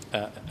d'avis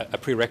a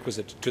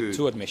prerequisite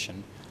to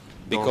admission,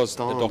 because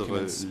the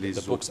documents, les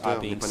the books are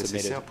auteurs n'est being pas submitted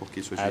nécessaire pour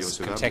qu'ils soient jugés as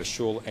recevables,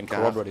 contextual and car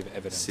corroborative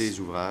evidence. ces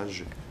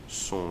ouvrages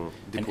sont And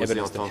déposés en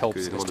evidence that tant helps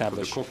qu'éléments de preuve de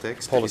establish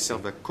contexte et qui policy.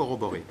 servent à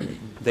corroborer.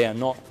 They are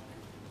not,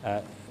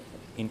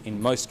 in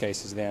most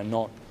cases, they are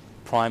not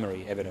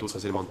primary evidence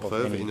D'autres éléments de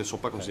preuve, ils ne sont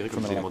pas considérés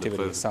comme des criminal éléments de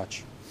activity preuve as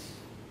such.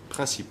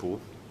 principaux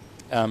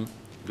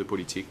de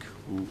politique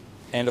ou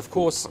And of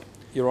course,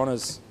 Your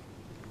Honours,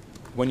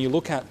 when you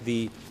look at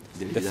the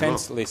Bien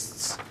defence évidemment,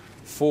 lists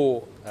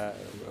for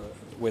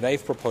where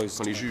they've proposed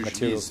quand les juges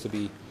materials to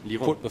be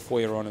liront put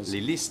before Your Honours,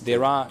 les listes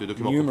there are de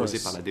documents proposés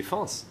par la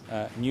défense,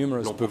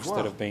 numerous l'on peut books voir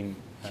that have been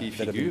qui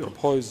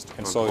proposed,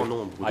 and un so grand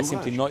nombre I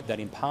simply d'ouvrages. note that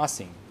in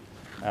passing,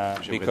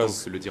 J'aimerais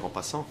because donc le dire en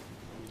passant,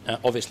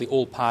 obviously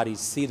all parties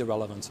see the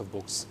relevance of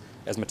books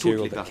as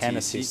material les that parties can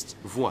ici assist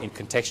voient in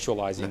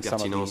contextualizing la some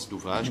pertinence of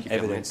d'ouvrages the qui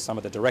evidence, permettent some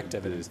of the direct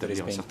evidence that is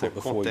d'établir un being certain put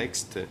before you.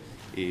 contexte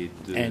et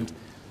de And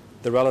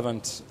the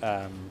relevant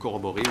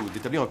corroborer ou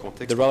d'établir un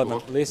contexte the pour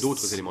relevant lists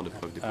d'autres éléments de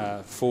preuve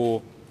déposés.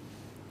 for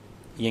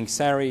Yang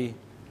Sari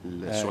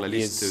Sur la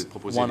liste is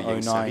proposée de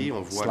Yang Sari,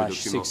 on voit le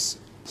document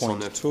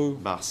 109/6.2.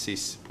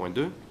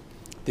 109/6.2.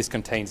 This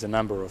contains a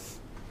number of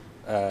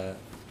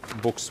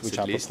books which Cette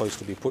are liste proposed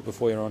to be put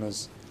before Your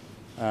Honours.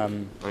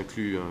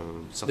 Inclut un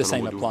The certain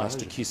same nombre applies d'ouvrages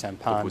to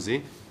Q-Sampan,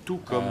 proposés, tout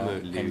comme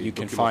and les you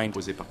can documents find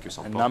proposés par a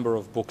Q-Sampan. number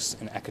of books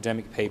and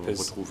academic On papers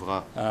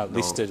retrouvera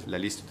listed dans la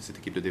liste de cette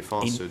équipe de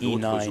défense in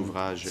d'autres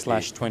ouvrages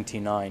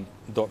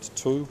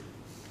E9/29.2,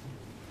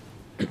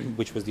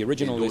 which was the et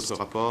original list,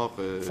 d'autres rapports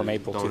from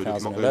April dans le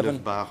document 2011,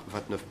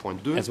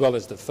 E9/29.2, as well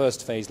as the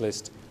first phase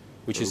list,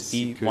 which is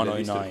ainsi que la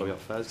liste de première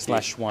phase qui est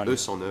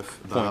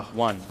E109/1.1.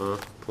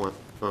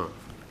 E109/1.1.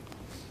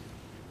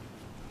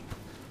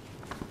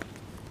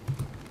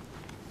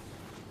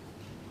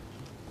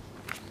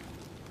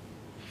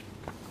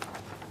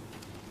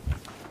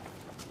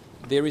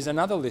 There is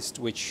another list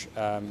which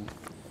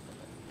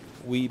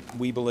we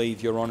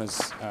believe Your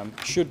Honours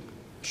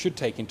should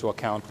take into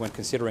account when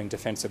considering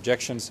defence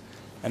objections,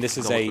 and this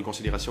is Dans a votre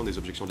considération des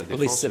objections de la list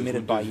défense,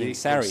 submitted vous by devez Yang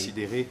Sari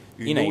considérer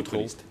in une autre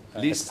April liste.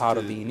 as Liste part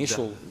of the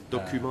initial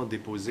documents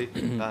déposés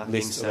par Yang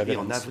list of Sari en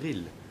evidence.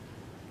 avril.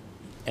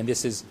 and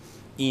this is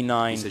Il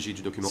s'agit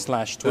du document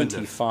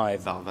E9/25.2.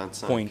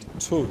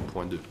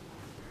 E9/25.2.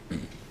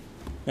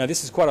 Now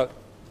this is quite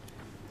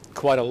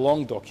a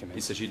long document,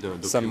 Il s'agit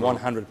d'un some document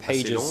 100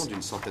 assez long, pages.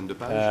 d'une centaine de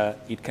pages,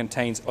 It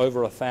contains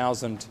over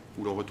 1,000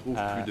 où l'on retrouve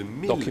plus de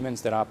 1000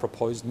 documents that are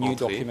proposed, new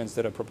entrées documents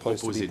that are proposed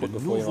to be proposés, de put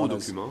before Your nouveaux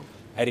Honours, documents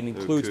and it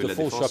includes que the la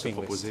full défense shopping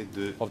list proposait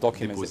de of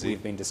documents that déposer.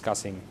 we've been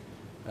discussing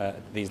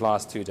these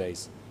last 2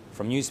 days,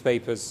 from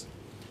newspapers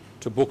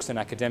to books and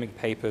academic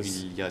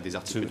papers, Il y a des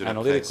articles to de la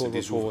presse, analytical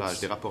des reports, ouvrages,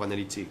 des rapports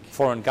analytiques,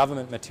 foreign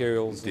government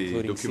materials, des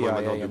including documents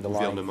émanant CIA de and the like,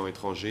 gouvernements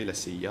étrangers, la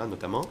CIA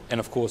notamment, and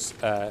of course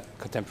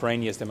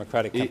contemporaneous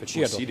democratic et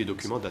Kampuchea aussi les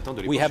documents. documents datant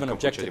de We l'époque du haven't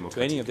Kampuchea objected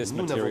to any of démocratique. this Nous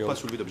n'avons material. pas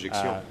soulevé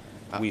d'objection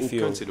à We aucun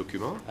feel de ces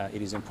documents.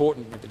 it is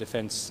important that the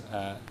defence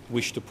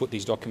wish to put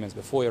these documents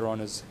before Your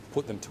Honours,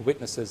 put them to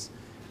witnesses,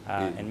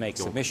 and make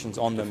donc, submissions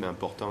on tout à them. fait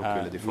important que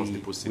la défense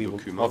dépose ces We will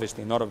documents,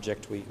 obviously not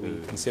object. We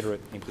consider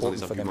it présente important des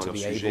for them arguments à to leur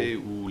be sujet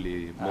able ou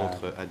les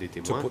montre à des to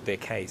témoins. put their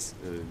case.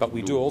 But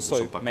we Nous do ne also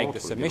sommes pas make the contre,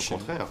 bien au submission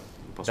contraire.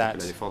 Nous pensons that, que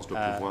la défense doit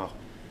pouvoir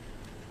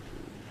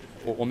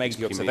or make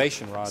the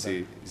observation rather,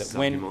 ces that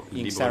when arguments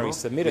Yang librement, Sari mais nous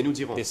submitted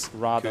dirons this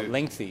rather que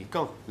lengthy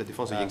quand la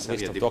défense de Yang Sari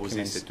list a of déposé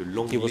documents, cette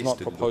longue he was not liste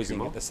de proposing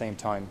documents, at the same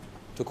time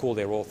to call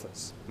their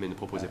authors. mais ne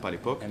proposait pas à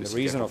l'époque And de the citer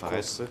à reason, of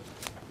comparaître course,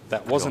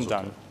 that wasn't leurs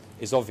done auteurs.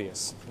 is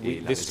obvious. Et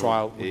la This raison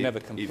trial would est never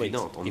complete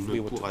évidente. On if ne we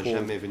were to pourra call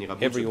jamais venir à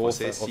bout de every ce author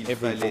procès of s'il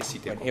every fallait book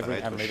citer à and every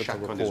comparaître analytical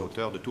chacun des report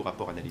auteurs de tout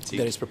rapport that is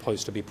analytique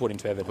proposed to be put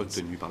into evidence.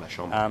 retenu par la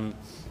Chambre.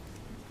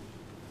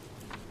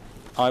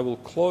 I will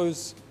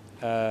close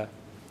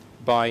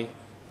by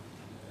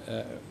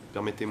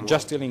Permettez-moi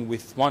just dealing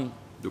with one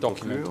de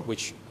document conclure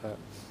which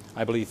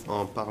I believe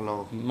en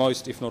parlant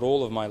most, if not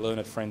all, of my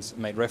learned friends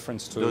made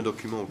reference d'un to.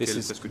 document This auquel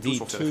is presque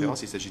tous ont fait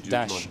référence. Il s'agit du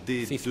document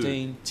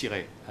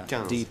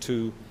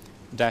D2-15.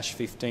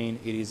 D2-15.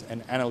 It is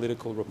an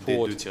analytical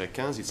report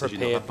D2-15, il s'agit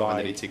d'un prepared rapport by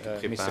analytique Mr.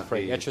 Craig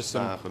préparé Etchison.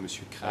 par M.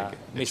 Craig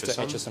Mr.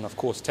 Etchison. Etchison, of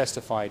course,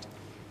 testified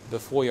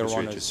before Your M.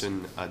 Honours. Etchison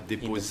a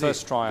déposé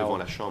first trial, devant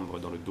la Chambre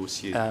dans le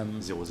dossier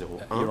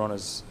 001 Your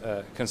Honours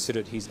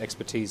considered his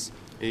expertise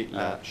et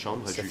la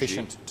Chambre a jugé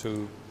sufficient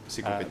to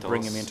ses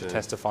bring him in to compétences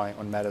testify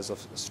on matters of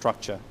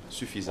structure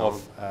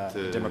suffisantes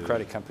of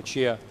democratic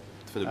Kampuchea.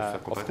 afin de le faire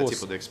Of comparaître à course,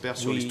 titre d'expert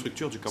sur les we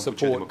structures du Kampuchea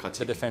support the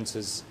démocratique.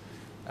 defence's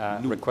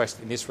request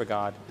in this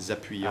regard,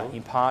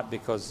 in part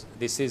because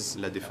this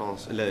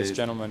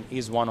gentleman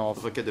is one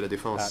of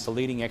the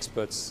leading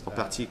experts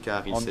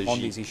on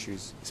these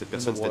issues in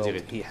the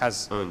world. He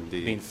has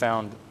been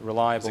found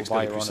reliable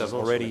by your honours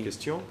already.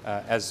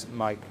 As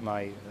my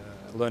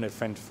learned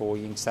friend for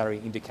Ying Sari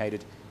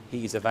indicated,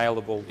 he is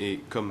available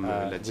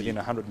within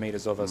 100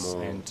 meters of us,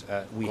 and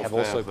we have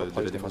also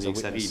proposed him as a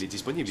witness.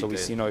 So we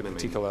see no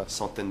particular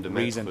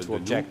reason to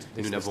object.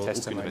 This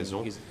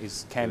testimony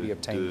can be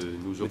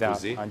obtained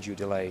without undue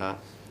delay,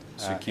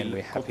 and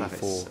we're happy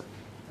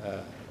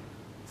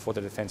for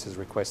the defence's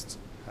request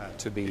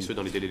to be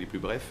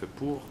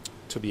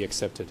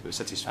accepted.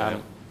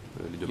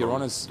 Your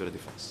Honours,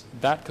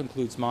 that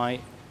concludes my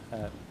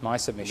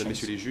submission.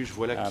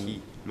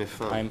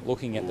 I'm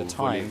looking at the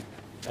time.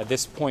 At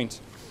this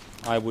point,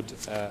 I would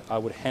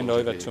hand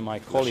over to my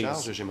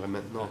colleagues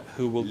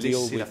who will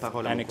deal with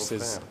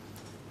annexes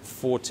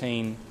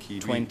 14,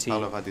 20,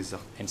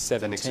 and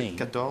 17.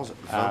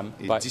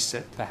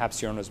 But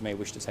perhaps your honours may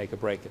wish to take a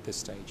break at this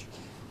stage.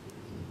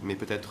 Mais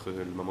peut-être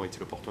le moment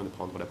est-il opportun de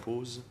prendre la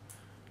pause.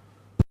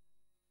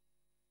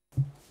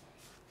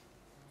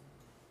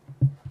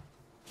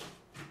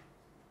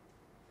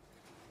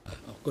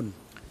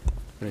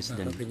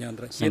 President,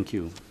 thank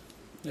you.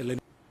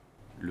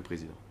 Le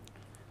président.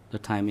 The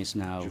time is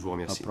now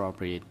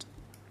appropriate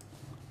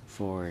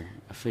for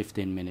a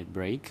 15-minute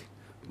break.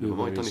 Le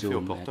moment est en effet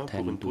opportun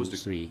pour une pause de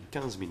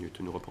 15 minutes.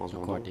 Nous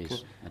reprendrons donc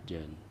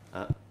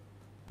à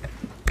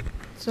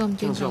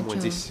 15h moins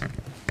 10.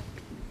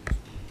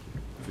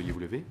 Veuillez vous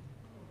lever.